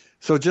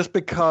 So just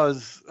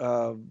because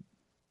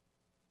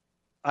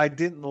I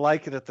didn't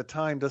like it at the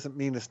time doesn't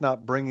mean it's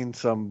not bringing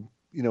some,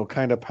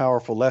 kind of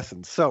powerful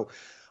lessons. So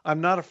I'm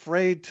not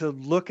afraid to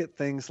look at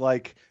things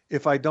like,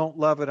 if I don't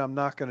love it, I'm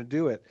not going to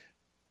do it.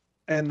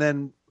 And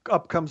then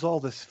up comes all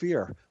this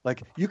fear.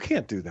 Like, you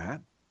can't do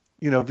that.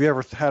 Have you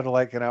ever had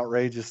like an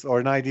outrageous or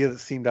an idea that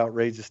seemed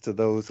outrageous to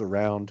those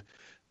around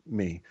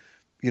me?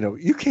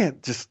 You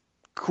can't just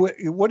quit.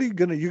 What are you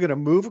going to, you're going to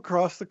move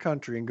across the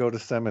country and go to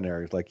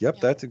seminary? Like, yep,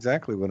 that's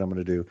exactly what I'm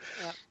going to do.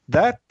 Yep.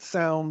 That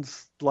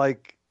sounds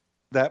like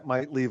that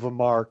might leave a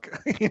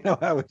mark.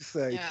 I would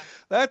say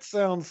that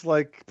sounds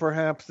like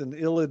perhaps an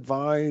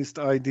ill-advised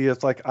idea.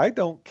 It's like, I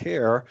don't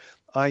care.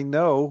 I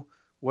know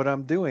what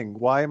I'm doing.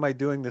 Why am I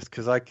doing this?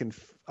 Because I can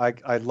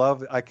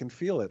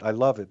feel it. I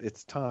love it.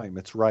 It's time.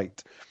 It's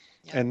right.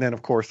 Yeah. And then,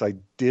 of course, I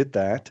did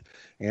that,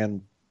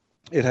 and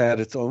it had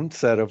its own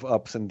set of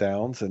ups and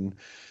downs and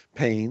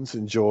pains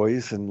and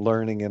joys and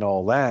learning and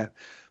all that.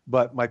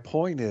 But my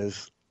point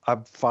is,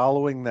 I'm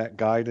following that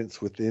guidance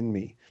within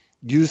me,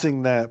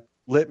 using that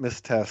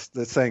litmus test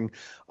that's saying,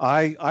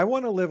 I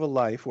want to live a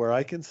life where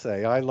I can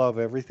say, I love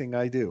everything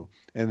I do.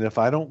 And if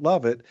I don't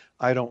love it,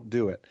 I don't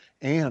do it.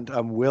 And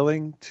I'm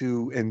willing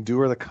to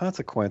endure the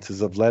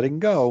consequences of letting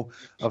go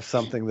of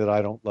something that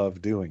I don't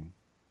love doing.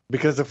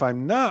 Because if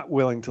I'm not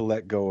willing to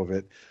let go of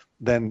it,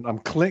 then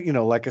I'm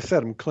like I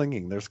said, I'm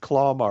clinging. There's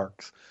claw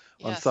marks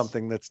on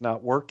something that's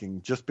not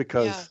working just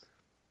because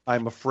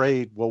I'm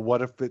afraid, well,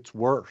 what if it's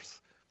worse?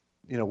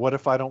 What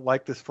if I don't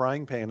like this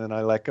frying pan and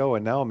I let go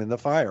and now I'm in the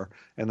fire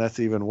and that's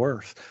even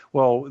worse?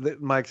 Well,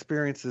 my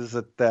experience is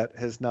that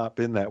has not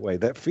been that way.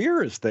 That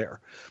fear is there.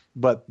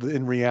 But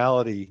in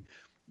reality,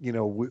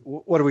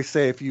 what do we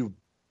say? If you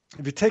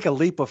take a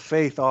leap of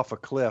faith off a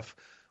cliff,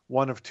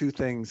 one of two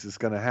things is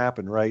going to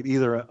happen, right?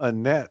 Either a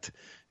net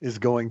is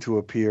going to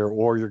appear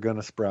or you're going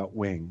to sprout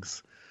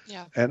wings.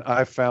 Yeah. And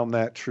I found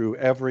that true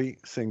every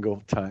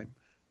single time.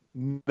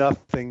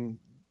 Nothing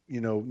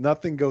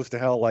goes to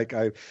hell like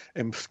I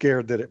am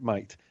scared that it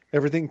might.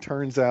 Everything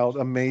turns out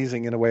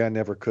amazing in a way I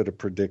never could have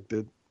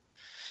predicted.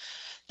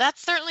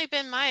 That's certainly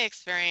been my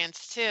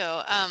experience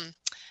too.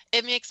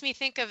 It makes me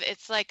think of,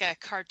 it's like a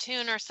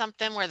cartoon or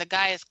something where the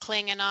guy is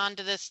clinging on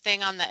to this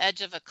thing on the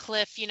edge of a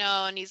cliff,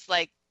 and he's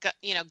like,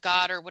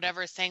 God or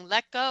whatever is saying,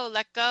 let go,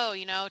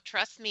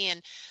 trust me.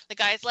 And the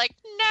guy's like,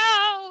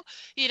 no,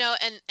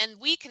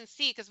 and we can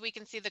see, because we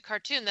can see the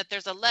cartoon, that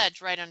there's a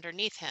ledge right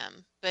underneath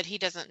him, but he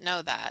doesn't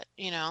know that,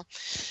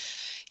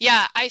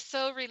 Yeah, I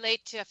so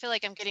relate to, I feel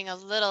like I'm getting a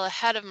little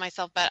ahead of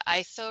myself, but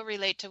I so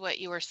relate to what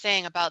you were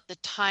saying about the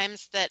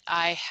times that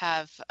I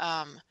have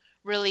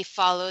really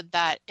followed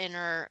that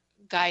inner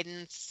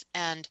guidance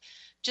and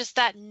just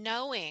that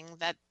knowing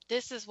that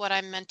this is what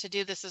I'm meant to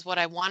do, this is what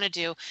I want to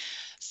do.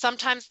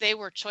 Sometimes they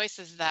were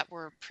choices that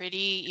were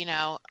pretty,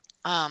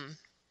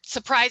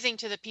 surprising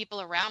to the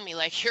people around me,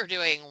 like, you're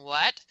doing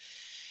what?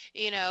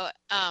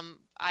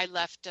 I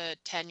left a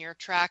tenure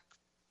track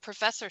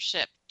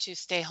professorship to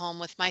stay home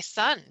with my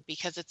son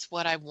because it's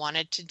what I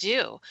wanted to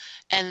do.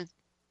 And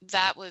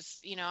that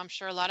was, I'm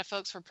sure a lot of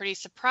folks were pretty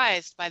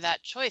surprised by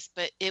that choice,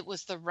 but it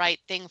was the right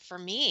thing for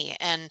me.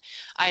 And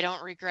I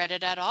don't regret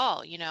it at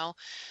all.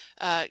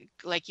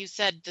 Like you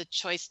said, the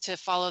choice to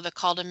follow the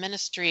call to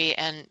ministry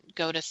and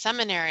go to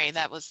seminary,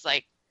 that was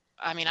like,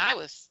 I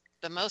was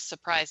the most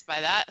surprised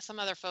by that. Some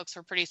other folks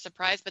were pretty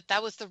surprised, but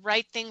that was the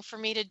right thing for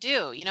me to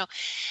do, you know.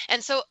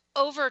 And so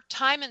over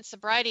time in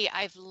sobriety,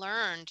 I've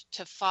learned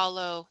to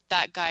follow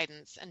that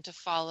guidance and to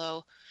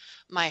follow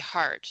my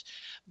heart.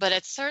 But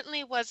it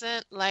certainly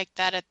wasn't like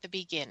that at the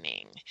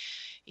beginning.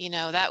 You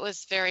know, that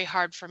was very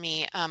hard for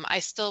me. I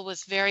still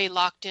was very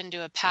locked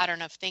into a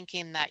pattern of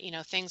thinking that, you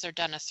know, things are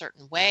done a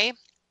certain way.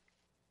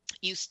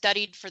 You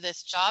studied for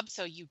this job,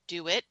 so you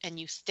do it and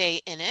you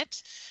stay in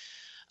it.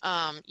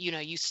 You know,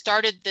 you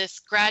started this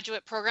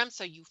graduate program,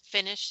 so you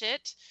finish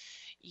it.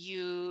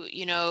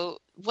 You know,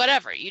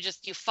 whatever, you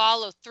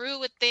follow through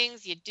with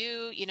things. You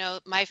do, you know,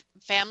 my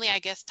family, I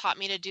guess, taught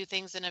me to do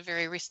things in a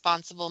very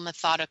responsible,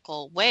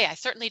 methodical way. I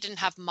certainly didn't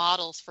have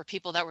models for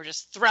people that were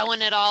just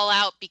throwing it all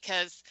out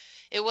because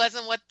it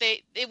wasn't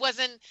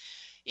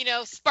you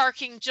know,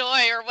 sparking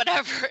joy or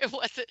whatever. It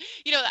wasn't,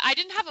 you know, I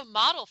didn't have a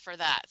model for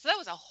that. So that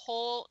was a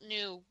whole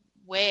new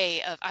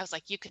way of, I was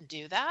like, you can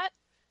do that?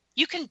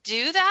 You can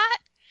do that?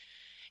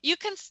 You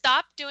can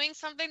stop doing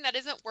something that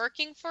isn't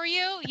working for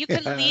you. You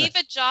can leave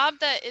a job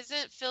that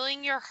isn't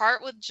filling your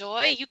heart with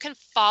joy. You can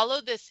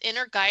follow this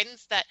inner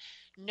guidance that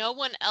no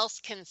one else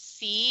can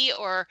see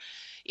or,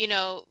 you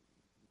know,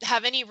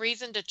 have any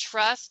reason to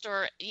trust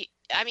or,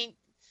 I mean,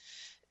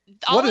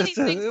 what is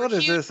this? What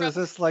is this? Is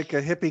this like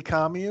a hippie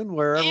commune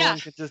where everyone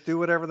can just do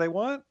whatever they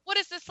want? What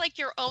is this, like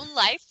your own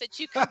life that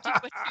you can do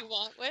what you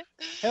want with?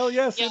 Hell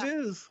yes, it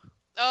is.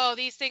 Oh,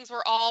 these things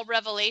were all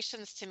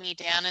revelations to me,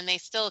 Dan, and they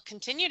still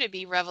continue to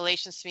be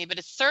revelations to me. But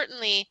it's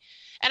certainly,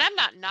 and I'm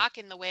not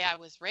knocking the way I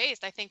was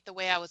raised. I think the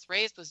way I was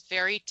raised was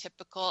very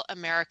typical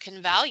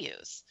American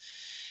values,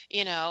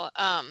 you know.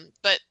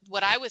 But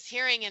what I was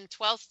hearing in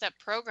 12-step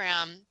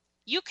program,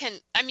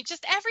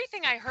 just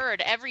everything I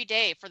heard every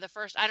day for the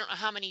first, I don't know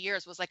how many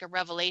years, was like a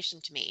revelation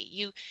to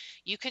me.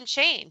 You can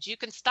change. You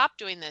can stop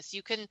doing this.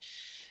 You can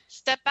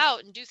step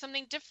out and do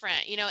something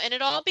different, you know. And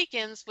it all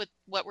begins with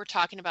what we're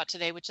talking about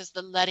today, which is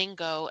the letting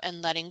go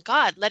and letting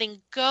God, letting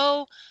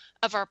go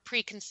of our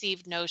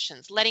preconceived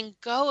notions, letting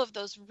go of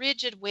those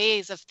rigid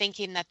ways of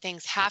thinking that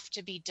things have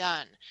to be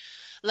done,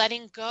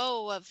 letting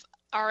go of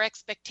our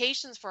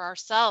expectations for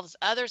ourselves,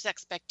 others'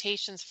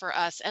 expectations for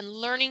us, and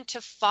learning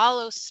to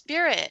follow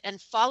spirit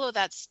and follow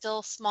that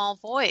still small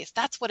voice.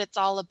 That's what it's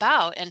all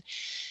about. And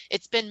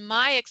it's been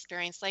my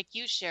experience, like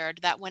you shared,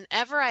 that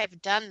whenever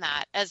I've done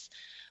that, as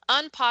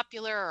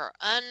unpopular or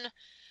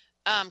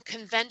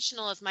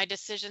unconventional as my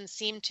decisions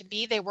seemed to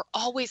be, they were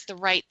always the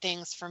right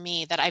things for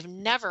me that I've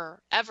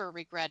never, ever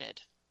regretted.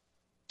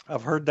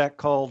 I've heard that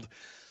called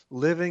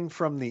living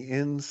from the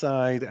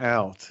inside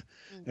out.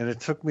 Mm-hmm. And it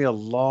took me a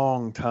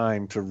long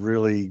time to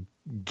really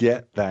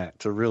get that,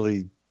 to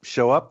really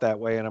show up that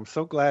way. And I'm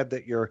so glad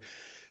that you're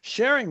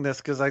sharing this,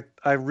 because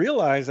I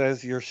realize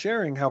as you're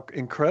sharing how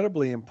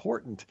incredibly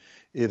important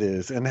it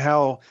is, and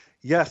how,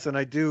 yes, and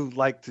I do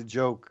like to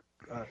joke,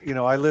 you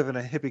know, I live in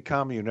a hippie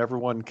commune.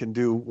 Everyone can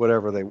do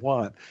whatever they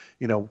want,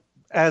 you know,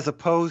 as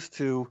opposed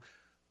to,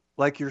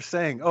 like you're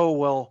saying, oh,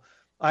 well,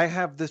 I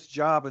have this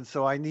job and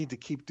so I need to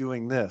keep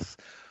doing this.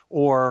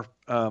 Or,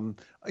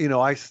 you know,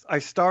 I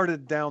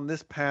started down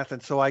this path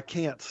and so I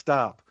can't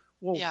stop.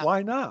 Well,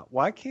 why not?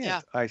 Why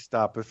can't I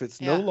stop? If it's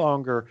no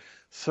longer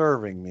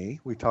serving me,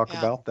 we talk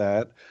about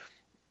that.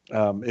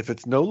 If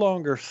it's no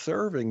longer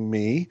serving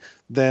me,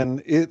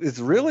 then it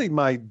is really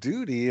my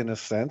duty, in a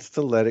sense,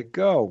 to let it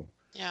go.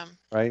 Yeah.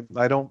 Right.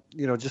 I don't,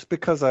 you know, just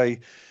because I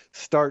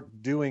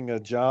start doing a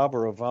job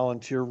or a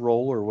volunteer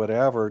role or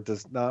whatever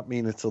does not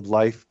mean it's a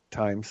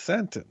lifetime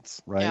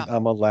sentence. Right. Yeah.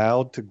 I'm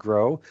allowed to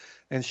grow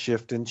and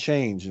shift and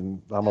change.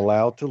 And I'm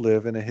allowed to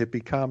live in a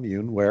hippie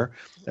commune where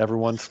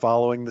everyone's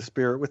following the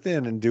spirit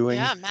within and doing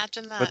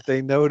what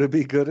they know to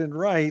be good and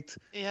right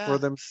for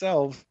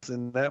themselves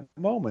in that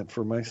moment,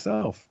 for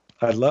myself.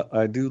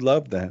 I do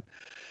love that.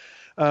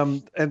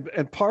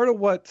 And part of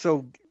what,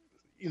 so,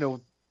 you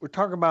know, we're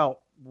talking about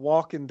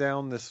walking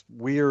down this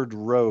weird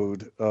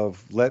road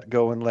of let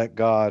go and let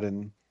God,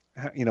 and,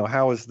 you know,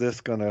 how is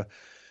this going to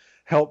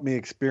help me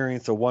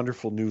experience a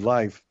wonderful new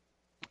life?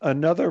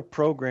 Another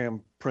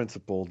program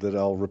principle that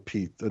I'll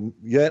repeat, and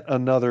yet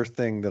another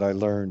thing that I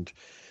learned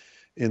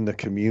in the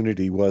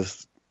community,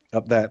 was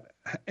that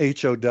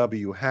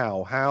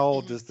HOW,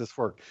 how does this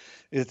work?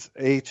 It's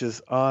H is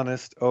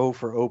honest, O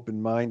for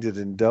open-minded,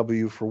 and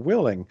W for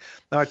willing.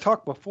 Now, I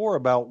talked before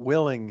about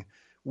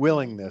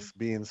willingness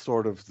being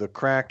sort of the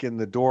crack in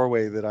the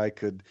doorway that I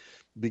could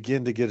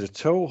begin to get a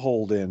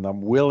toehold in.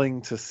 I'm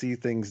willing to see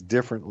things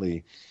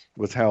differently,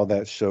 was how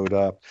that showed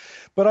up.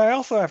 But I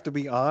also have to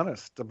be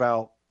honest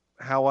about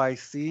how I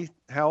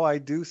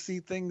do see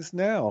things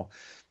now,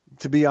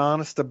 to be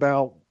honest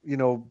about, you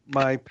know,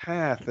 my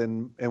path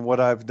and what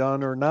I've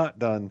done or not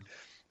done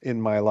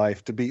in my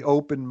life, to be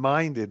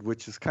open-minded,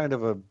 which is kind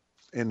of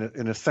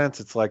in a sense,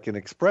 it's like an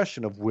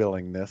expression of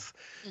willingness.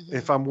 Mm-hmm.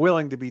 If I'm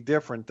willing to be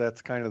different,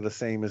 that's kind of the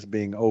same as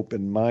being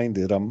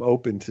open-minded. I'm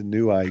open to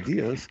new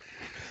ideas.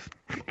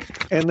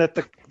 And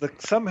that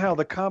somehow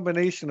the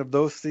combination of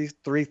these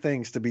three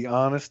things, to be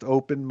honest,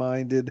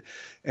 open-minded,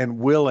 and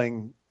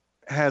willing,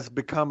 has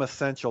become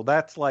essential.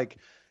 That's like,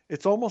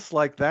 it's almost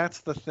like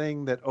that's the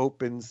thing that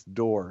opens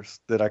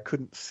doors that I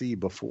couldn't see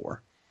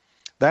before.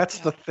 That's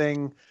the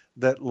thing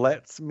that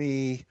lets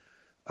me,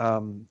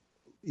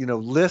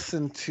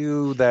 listen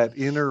to that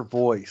inner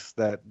voice,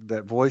 that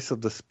voice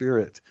of the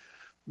Spirit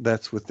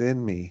that's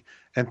within me,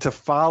 and to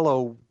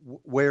follow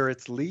where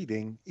it's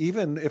leading,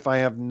 even if I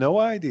have no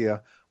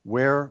idea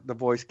where the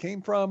voice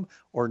came from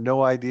or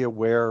no idea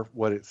where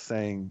what it's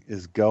saying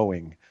is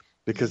going.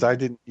 Because I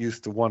didn't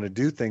used to want to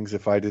do things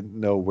if I didn't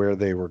know where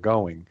they were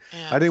going.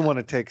 Yeah. I didn't want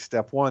to take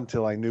step 1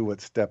 till I knew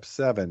what step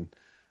 7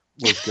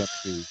 was going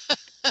to be.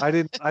 I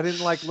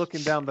didn't like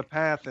looking down the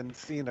path and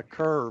seeing a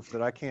curve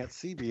that I can't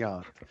see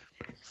beyond.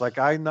 It's like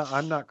I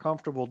wasn't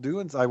comfortable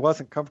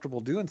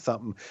doing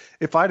something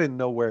if I didn't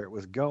know where it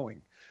was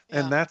going.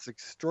 Yeah. And that's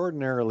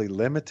extraordinarily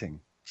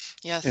limiting.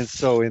 Yes. And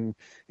so in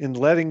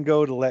letting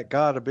go to let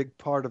God, a big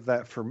part of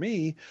that for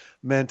me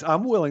meant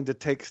I'm willing to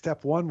take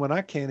step 1 when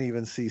I can't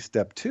even see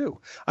step 2.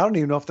 I don't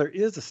even know if there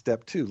is a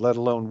step 2, let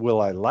alone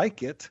will I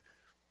like it.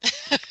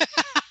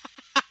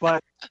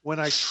 But when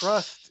I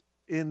trust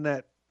in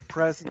that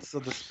presence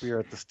of the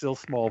Spirit, the still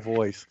small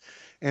voice,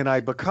 and I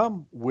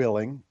become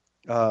willing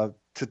to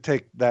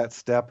take that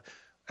step,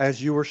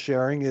 as you were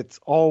sharing, it's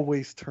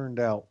always turned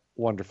out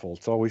wonderful.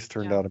 It's always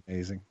turned out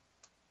amazing.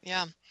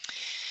 Yeah.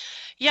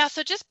 Yeah,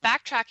 so just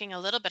backtracking a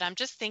little bit, I'm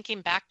just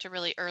thinking back to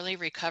really early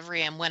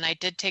recovery and when I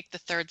did take the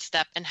third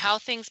step and how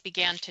things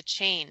began to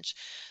change.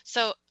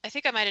 So I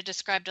think I might have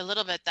described a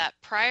little bit that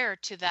prior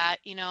to that,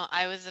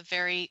 I was a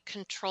very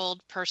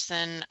controlled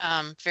person,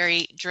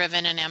 very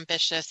driven and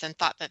ambitious, and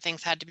thought that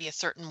things had to be a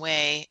certain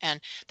way and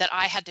that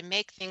I had to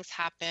make things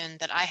happen,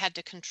 that I had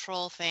to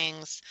control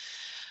things,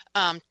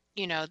 pretty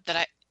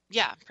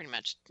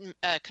much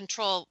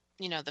control,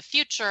 the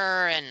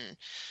future and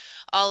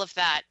all of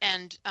that.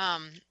 And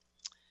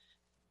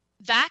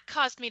that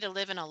caused me to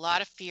live in a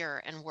lot of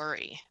fear and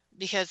worry,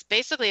 because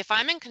basically if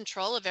I'm in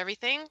control of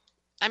everything,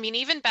 I mean,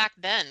 even back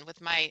then with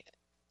my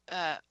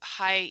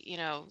high,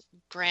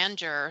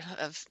 grandeur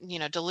of,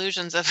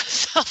 delusions of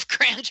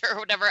self-grandeur or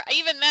whatever,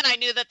 even then I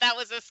knew that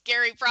was a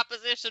scary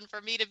proposition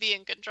for me to be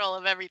in control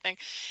of everything.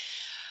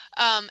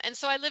 And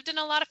so I lived in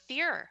a lot of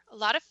fear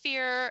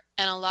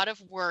and a lot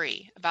of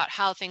worry about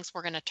how things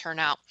were going to turn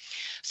out.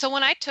 So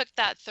when I took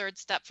that third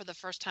step for the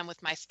first time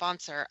with my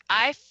sponsor,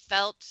 I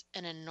felt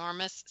an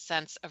enormous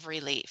sense of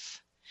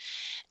relief.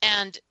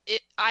 And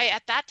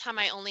at that time,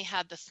 I only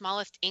had the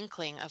smallest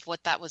inkling of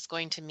what that was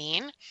going to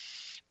mean.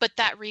 But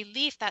that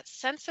relief, that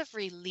sense of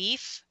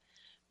relief,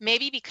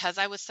 maybe because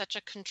I was such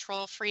a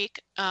control freak,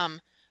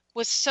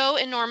 was so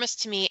enormous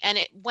to me, and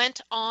it went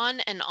on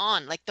and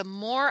on. Like the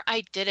more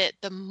I did it,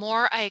 the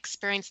more I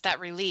experienced that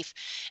relief.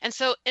 And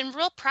so in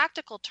real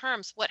practical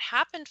terms, what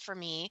happened for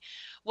me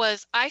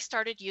was I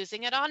started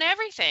using it on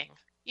everything.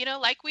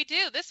 Like we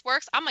do, this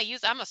works. I'm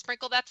gonna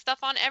sprinkle that stuff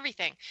on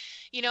everything.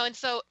 And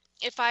so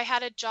if I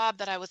had a job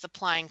that I was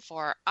applying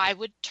for, I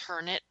would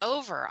turn it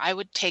over. I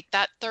would take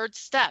that third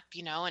step,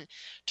 and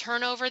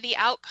turn over the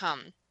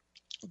outcome.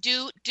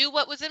 Do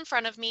what was in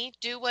front of me,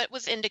 do what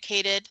was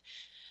indicated,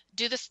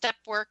 do the step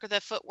work or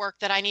the footwork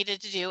that I needed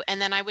to do, and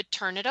then I would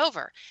turn it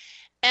over.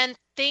 And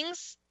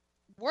things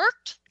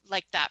worked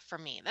like that for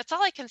me. That's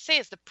all I can say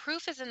is the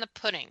proof is in the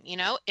pudding.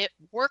 It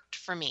worked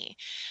for me.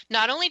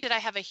 Not only did I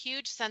have a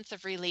huge sense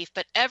of relief,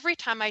 but every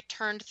time I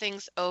turned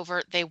things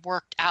over, they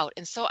worked out.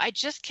 And so I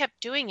just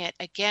kept doing it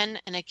again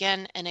and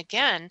again and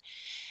again.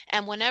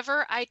 And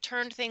whenever I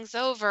turned things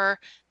over,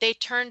 they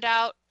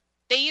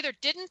either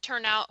didn't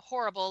turn out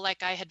horrible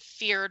like I had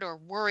feared or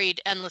worried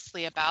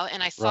endlessly about,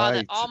 and I saw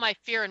that all my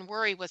fear and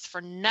worry was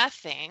for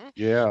nothing,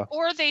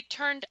 or they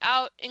turned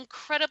out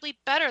incredibly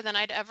better than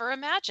I'd ever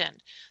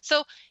imagined.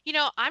 So,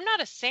 I'm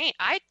not a saint.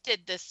 I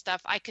did this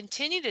stuff. I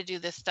continue to do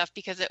this stuff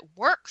because it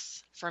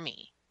works for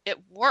me. It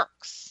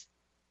works.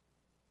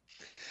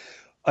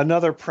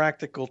 Another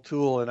practical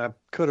tool, and I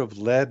could have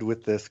led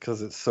with this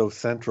because it's so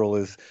central,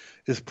 is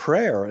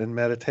prayer and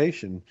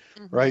meditation,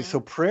 right? So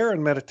prayer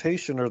and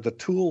meditation are the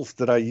tools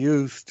that I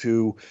use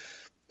to,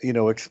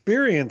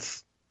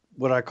 experience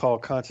what I call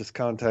conscious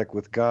contact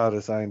with God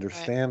as I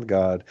understand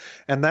God.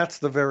 And that's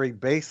the very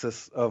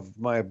basis of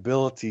my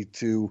ability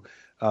to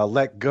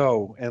let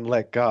go and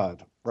let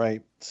God,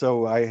 right?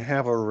 So I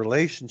have a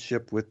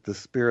relationship with the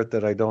Spirit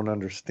that I don't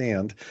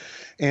understand.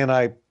 And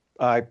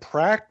I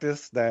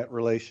practice that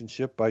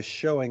relationship by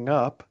showing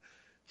up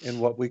in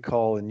what we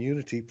call in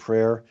unity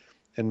prayer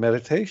and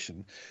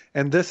meditation.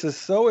 And this is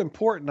so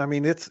important. I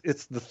mean, it's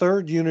the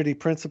third unity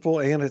principle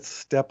and it's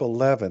step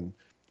 11,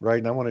 right?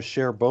 And I want to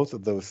share both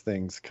of those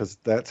things because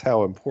that's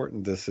how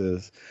important this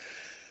is.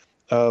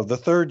 The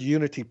third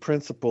unity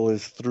principle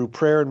is through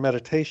prayer and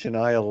meditation,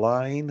 I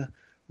align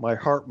my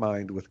heart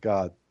mind with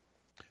God.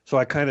 So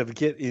I kind of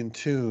get in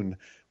tune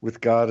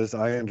with God as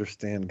I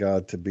understand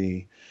God to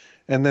be.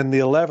 And then the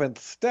 11th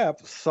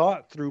step,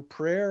 sought through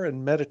prayer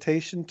and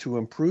meditation to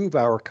improve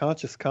our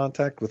conscious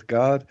contact with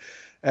God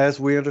as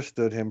we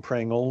understood him,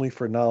 praying only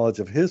for knowledge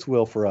of his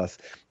will for us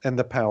and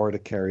the power to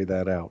carry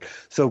that out.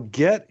 So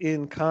get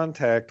in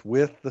contact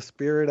with the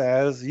Spirit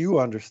as you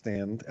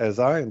understand, as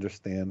I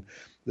understand,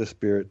 the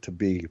Spirit to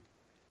be,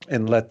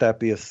 and let that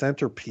be a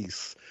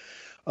centerpiece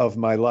of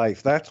my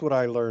life. That's what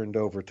I learned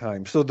over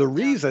time. So the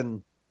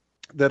reason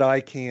that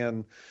I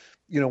can,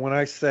 when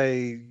I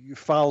say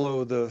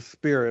follow the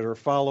Spirit or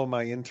follow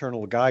my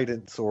internal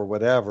guidance or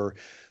whatever,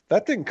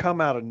 that didn't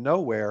come out of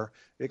nowhere.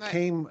 It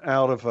came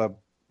out of a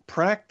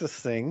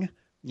practicing,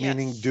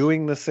 meaning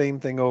doing the same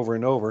thing over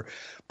and over,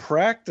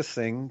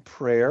 practicing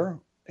prayer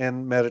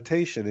and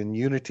meditation. In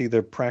unity,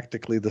 they're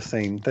practically the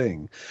same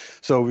thing.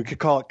 So we could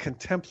call it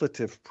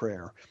contemplative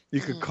prayer.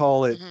 You could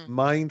call it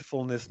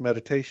mindfulness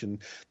meditation.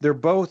 They're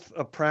both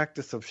a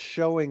practice of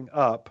showing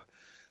up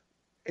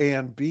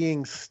and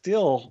being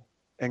still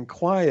and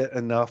quiet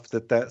enough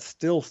that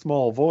still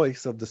small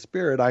voice of the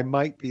Spirit, I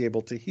might be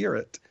able to hear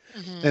it.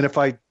 And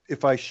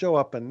if I show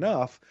up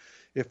enough,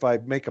 if I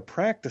make a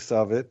practice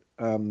of it,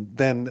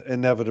 then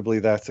inevitably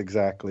that's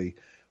exactly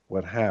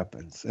what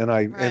happens. And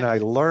I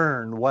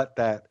learn what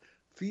that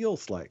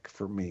feels like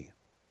for me,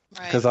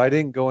 because I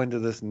didn't go into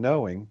this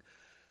knowing.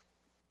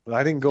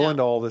 I didn't go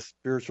into all this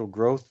spiritual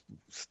growth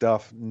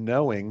stuff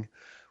knowing,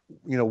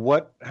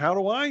 how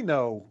do I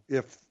know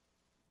if,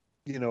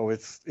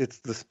 it's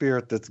the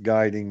Spirit that's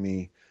guiding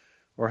me,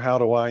 or how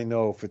do I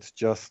know if it's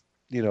just,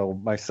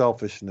 my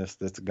selfishness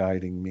that's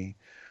guiding me?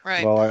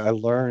 Right. Well, I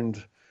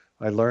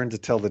learned to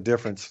tell the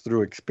difference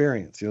through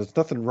experience. There's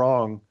nothing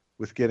wrong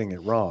with getting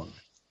it wrong.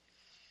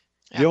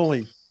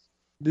 Yeah.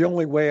 The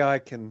only way I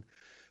can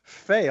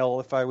fail,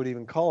 if I would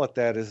even call it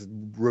that, is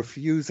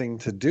refusing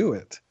to do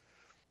it.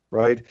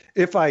 Right?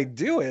 If I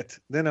do it,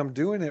 then I'm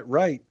doing it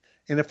right.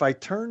 And if I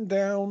turn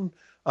down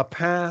a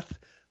path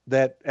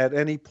that at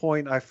any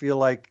point I feel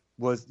like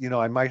was,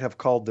 I might have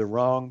called the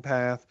wrong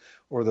path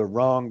or the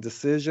wrong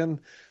decision,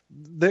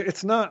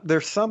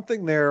 there's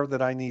something there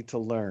that I need to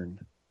learn,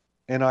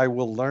 and I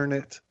will learn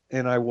it,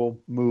 and I will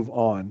move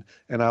on,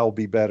 and I'll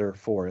be better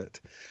for it.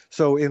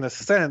 So in a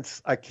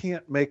sense, I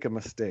can't make a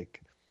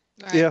mistake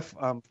if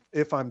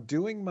I'm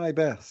doing my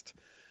best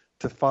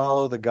to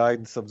follow the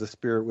guidance of the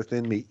Spirit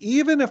within me,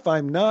 even if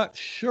I'm not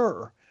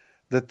sure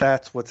that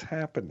that's what's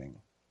happening.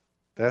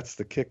 That's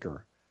the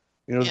kicker.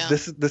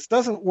 This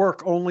doesn't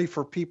work only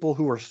for people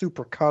who are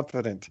super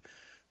confident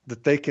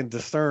that they can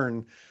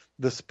discern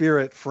the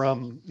Spirit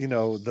from,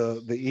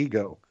 the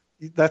ego.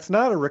 That's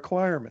not a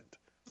requirement.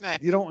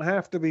 Right. You don't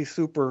have to be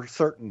super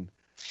certain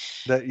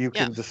that you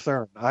can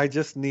discern. I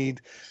just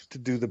need to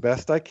do the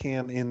best I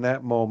can in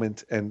that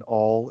moment, and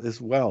all is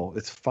well.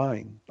 It's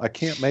fine. I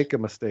can't make a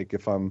mistake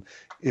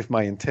if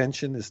my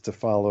intention is to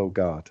follow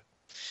God.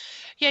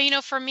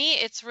 Yeah, for me,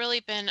 it's really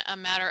been a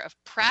matter of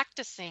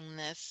practicing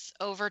this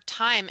over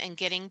time and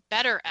getting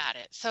better at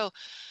it. So,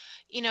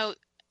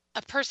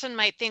 a person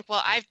might think,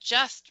 well,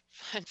 just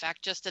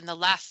in the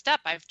last step,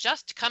 I've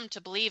just come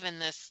to believe in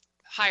this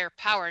higher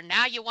power.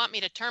 Now you want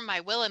me to turn my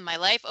will and my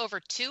life over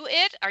to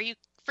it? Are you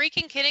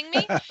freaking kidding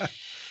me?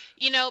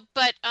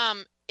 But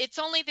it's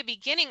only the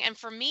beginning. And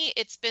for me,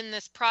 it's been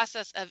this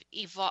process of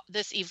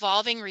this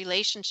evolving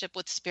relationship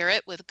with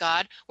Spirit, with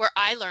God, where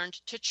I learned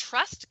to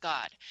trust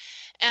God.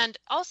 And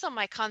also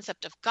my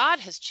concept of God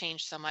has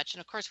changed so much.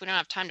 And of course, we don't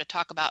have time to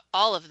talk about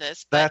all of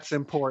this. But that's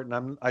important.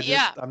 I'm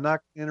not going to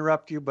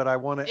interrupt you, but I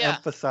want to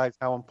emphasize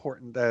how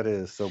important that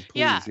is. So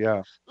please,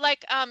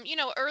 Like,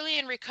 early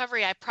in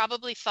recovery, I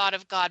probably thought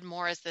of God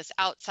more as this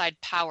outside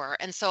power.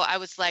 And so I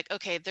was like,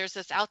 okay, there's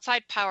this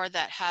outside power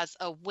that has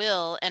a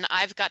will, and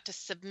I've got to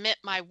submit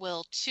my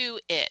will to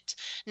it.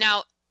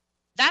 Now,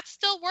 that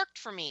still worked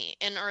for me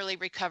in early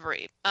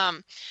recovery.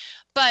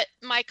 But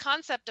my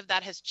concept of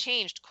that has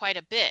changed quite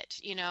a bit,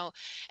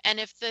 and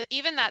if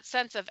even that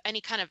sense of any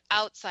kind of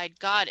outside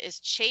God is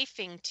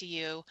chafing to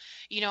you,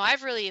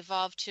 I've really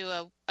evolved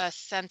to a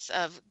sense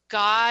of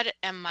God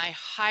and my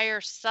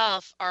higher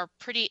self are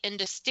pretty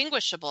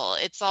indistinguishable.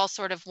 It's all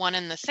sort of one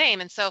and the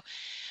same. And so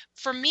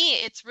for me,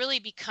 it's really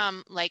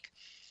become like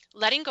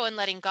letting go, and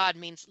letting God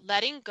means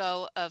letting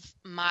go of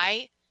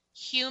my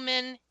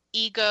human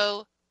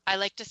ego. I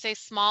like to say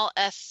small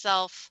s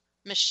self,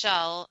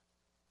 Michelle,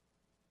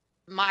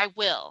 my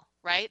will,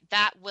 right?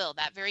 That will,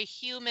 that very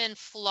human,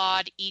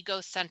 flawed,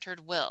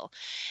 ego-centered will,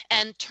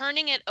 and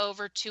turning it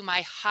over to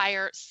my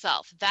higher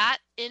self, that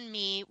in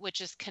me,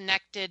 which is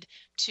connected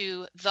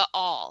to the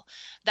all,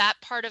 that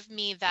part of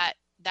me that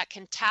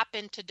can tap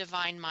into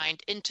divine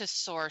mind, into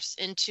source,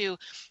 into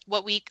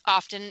what we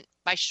often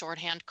by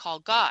shorthand call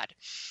God.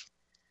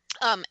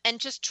 And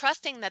just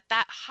trusting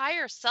that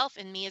higher self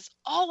in me is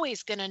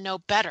always going to know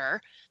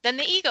better than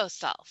the ego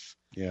self.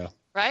 Yeah.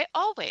 Right?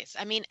 Always.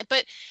 I mean,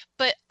 but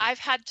I've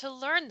had to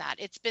learn that.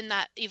 It's been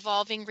that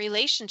evolving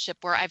relationship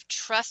where I've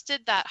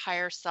trusted that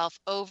higher self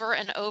over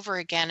and over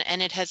again,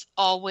 and it has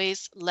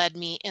always led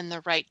me in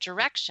the right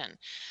direction.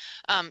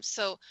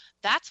 So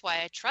that's why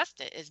I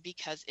trust it, is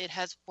because it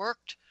has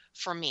worked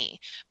for me.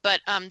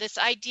 But this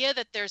idea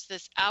that there's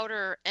this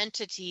outer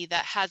entity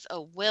that has a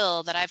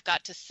will that I've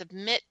got to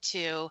submit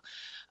to,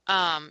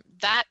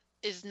 that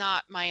is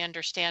not my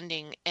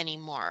understanding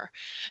anymore.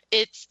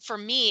 For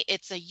me,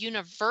 it's a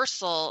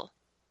universal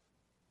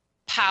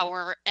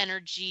power,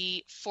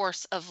 energy,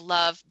 force of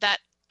love that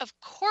of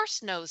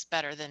course knows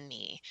better than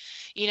me,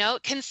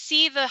 can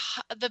see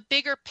the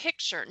bigger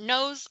picture,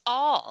 knows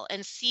all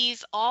and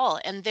sees all,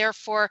 and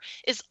therefore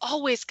is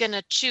always going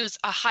to choose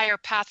a higher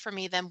path for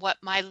me than what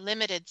my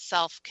limited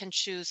self can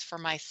choose for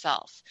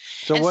myself.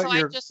 So And what so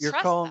I just you're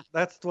trust calling, that.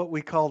 that's what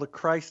we call the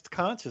Christ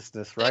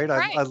consciousness, right? I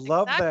Right,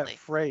 love that exactly.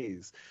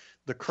 phrase,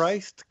 the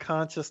Christ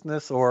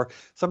consciousness, or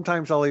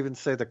sometimes I'll even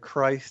say the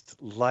Christ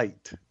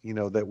light,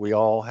 that we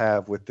all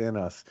have within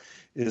us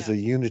is Yeah. a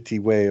unity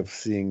way of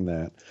seeing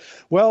that.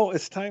 Well,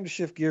 it's time to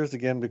shift gears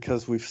again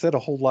because we've said a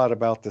whole lot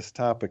about this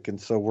topic.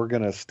 And so we're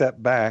going to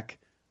step back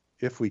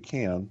if we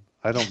can.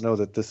 I don't know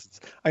that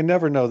I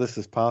never know this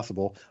is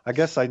possible. I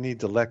guess I need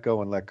to let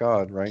go and let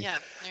God, right? Yeah,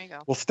 there you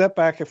go. We'll step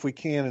back if we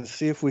can and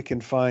see if we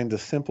can find a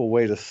simple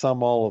way to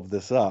sum all of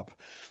this up.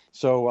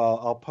 So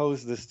I'll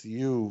pose this to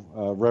you,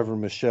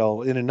 Reverend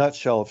Michelle, in a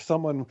nutshell. If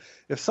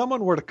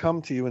someone were to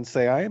come to you and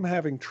say, I am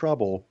having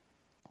trouble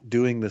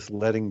doing this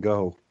letting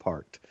go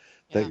part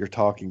that you're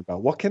talking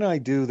about, what can I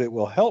do that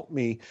will help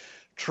me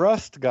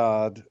trust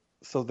God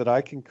so that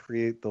I can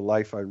create the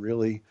life I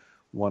really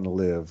want to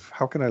live?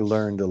 How can I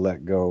learn to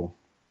let go?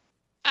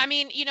 I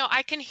mean,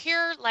 I can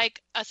hear like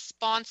a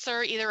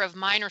sponsor, either of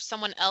mine or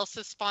someone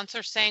else's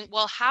sponsor, saying,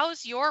 well,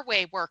 how's your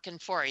way working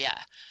for you?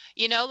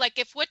 Like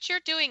if what you're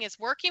doing is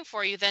working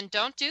for you, then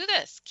don't do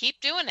this. Keep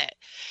doing it,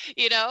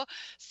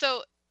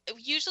 So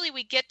usually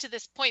we get to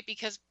this point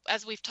because,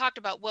 as we've talked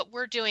about, what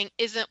we're doing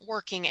isn't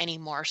working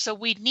anymore. So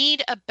we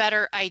need a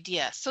better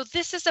idea. So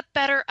this is a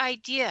better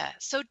idea.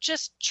 So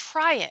just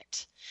try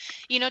it.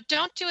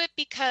 Don't do it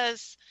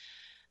because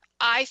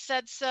I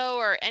said so,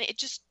 and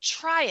just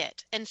try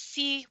it and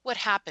see what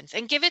happens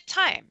and give it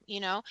time,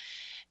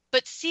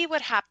 but see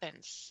what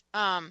happens.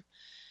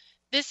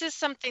 This is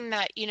something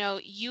that,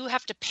 you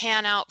have to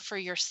pan out for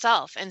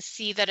yourself and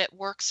see that it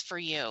works for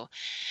you.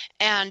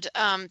 And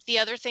the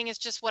other thing is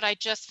just what I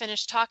just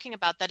finished talking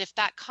about, that if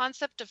that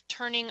concept of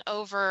turning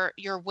over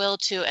your will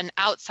to an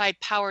outside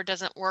power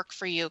doesn't work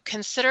for you,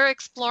 consider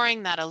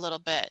exploring that a little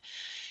bit.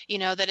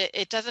 That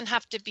it doesn't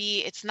have to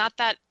be, it's not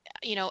that,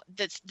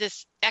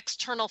 this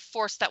external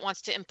force that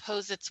wants to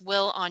impose its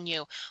will on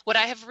you. What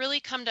I have really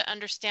come to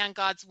understand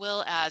God's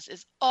will as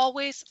is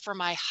always for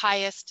my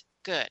highest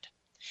good.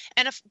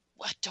 And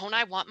don't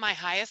I want my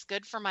highest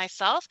good for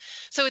myself?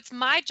 So it's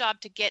my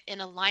job to get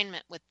in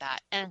alignment with that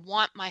and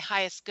want my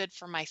highest good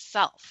for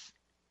myself.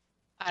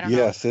 I don't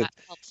know if that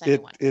helps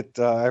anyone.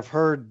 I've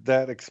heard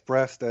that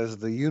expressed as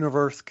the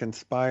universe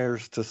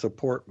conspires to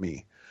support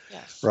me.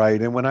 Yes.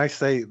 Right. And when I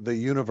say the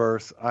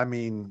universe, I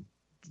mean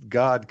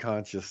God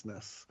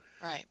consciousness.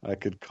 Right. I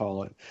could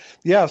call it.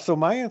 Yeah. So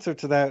my answer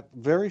to that,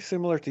 very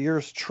similar to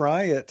yours,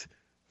 try it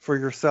for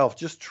yourself.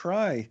 Just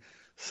try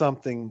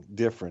something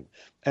different.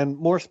 And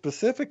more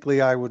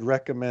specifically, I would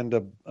recommend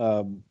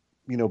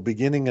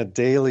beginning a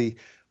daily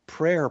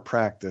prayer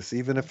practice,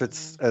 even if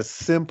it's as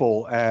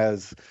simple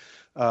as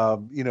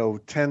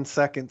 10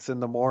 seconds in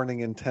the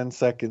morning and 10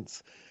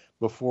 seconds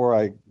before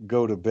I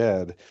go to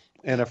bed.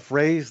 And a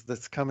phrase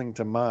that's coming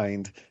to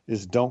mind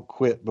is don't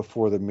quit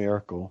before the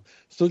miracle.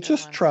 So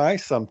just try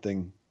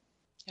something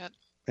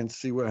and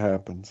see what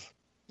happens.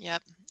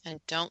 Yep.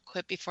 And don't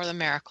quit before the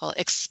miracle.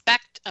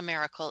 Expect a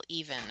miracle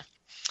even.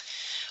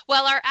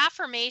 Well, our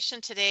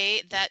affirmation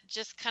today that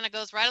just kind of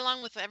goes right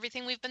along with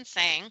everything we've been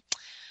saying.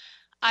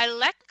 I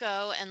let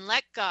go and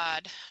let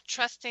God,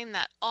 trusting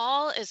that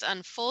all is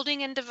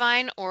unfolding in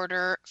divine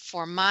order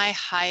for my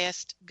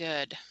highest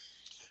good.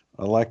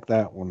 I like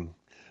that one.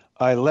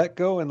 I let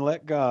go and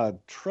let God,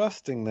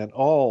 trusting that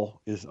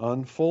all is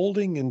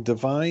unfolding in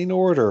divine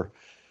order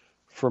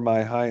for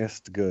my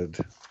highest good.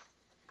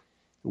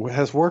 It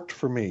has worked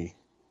for me,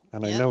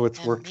 and I know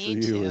it's worked for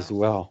you as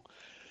well.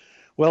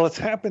 Well, it's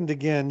happened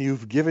again.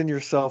 You've given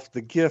yourself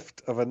the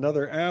gift of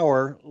another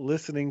hour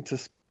listening to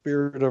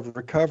Spirit of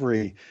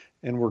Recovery,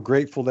 and we're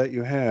grateful that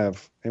you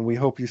have, and we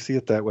hope you see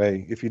it that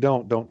way. If you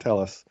don't tell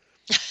us.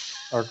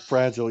 Our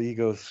fragile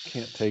egos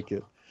can't take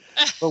it.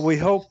 But we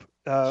hope,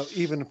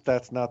 even if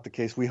that's not the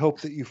case, we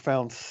hope that you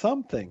found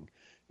something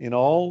in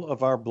all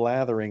of our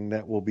blathering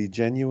that will be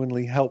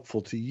genuinely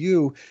helpful to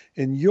you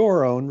in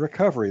your own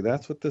recovery.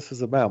 That's what this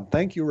is about.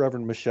 Thank you,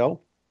 Reverend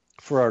Michelle,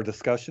 for our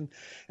discussion.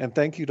 And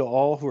thank you to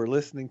all who are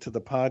listening to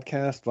the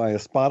podcast via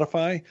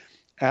Spotify,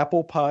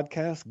 Apple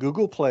Podcasts,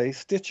 Google Play,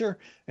 Stitcher,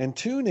 and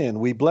TuneIn.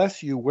 We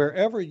bless you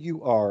wherever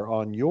you are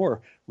on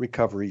your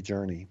recovery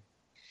journey.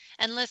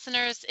 And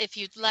listeners, if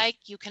you'd like,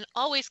 you can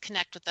always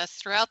connect with us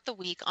throughout the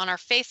week on our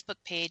Facebook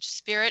page,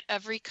 Spirit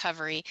of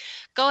Recovery.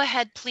 Go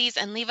ahead, please,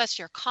 and leave us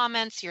your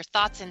comments, your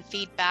thoughts, and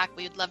feedback.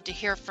 We would love to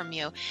hear from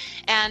you.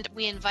 And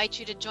we invite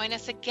you to join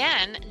us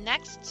again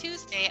next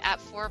Tuesday at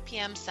 4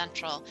 p.m.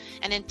 Central.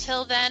 And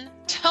until then,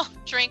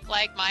 don't drink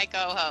like my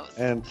co-host.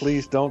 And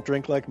please don't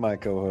drink like my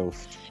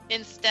co-host.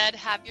 Instead,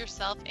 have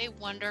yourself a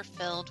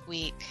wonder-filled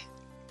week.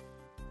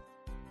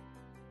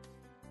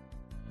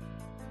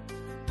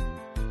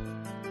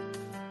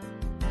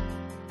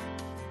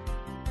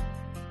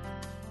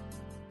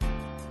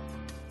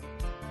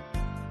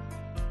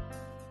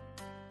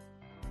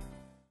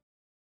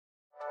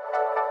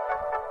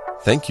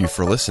 Thank you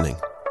for listening.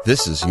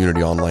 This is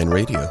Unity Online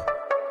Radio,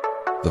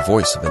 the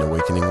voice of an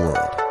awakening world.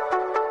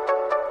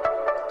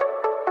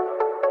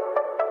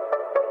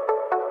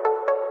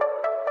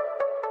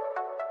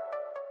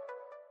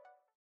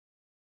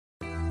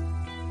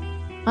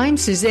 I'm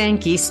Suzanne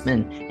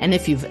Geisman, and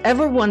if you've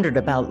ever wondered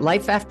about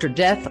life after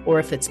death or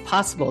if it's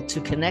possible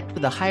to connect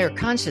with a higher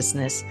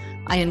consciousness,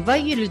 I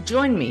invite you to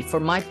join me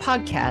for my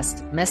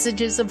podcast,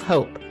 Messages of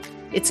Hope.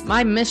 It's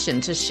my mission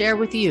to share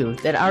with you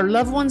that our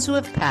loved ones who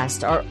have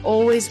passed are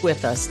always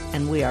with us,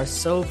 and we are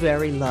so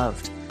very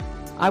loved.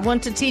 I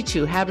want to teach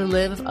you how to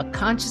live a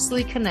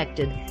consciously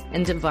connected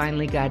and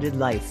divinely guided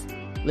life.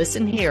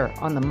 Listen here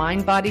on the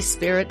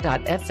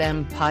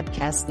MindBodySpirit.fm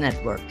podcast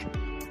network.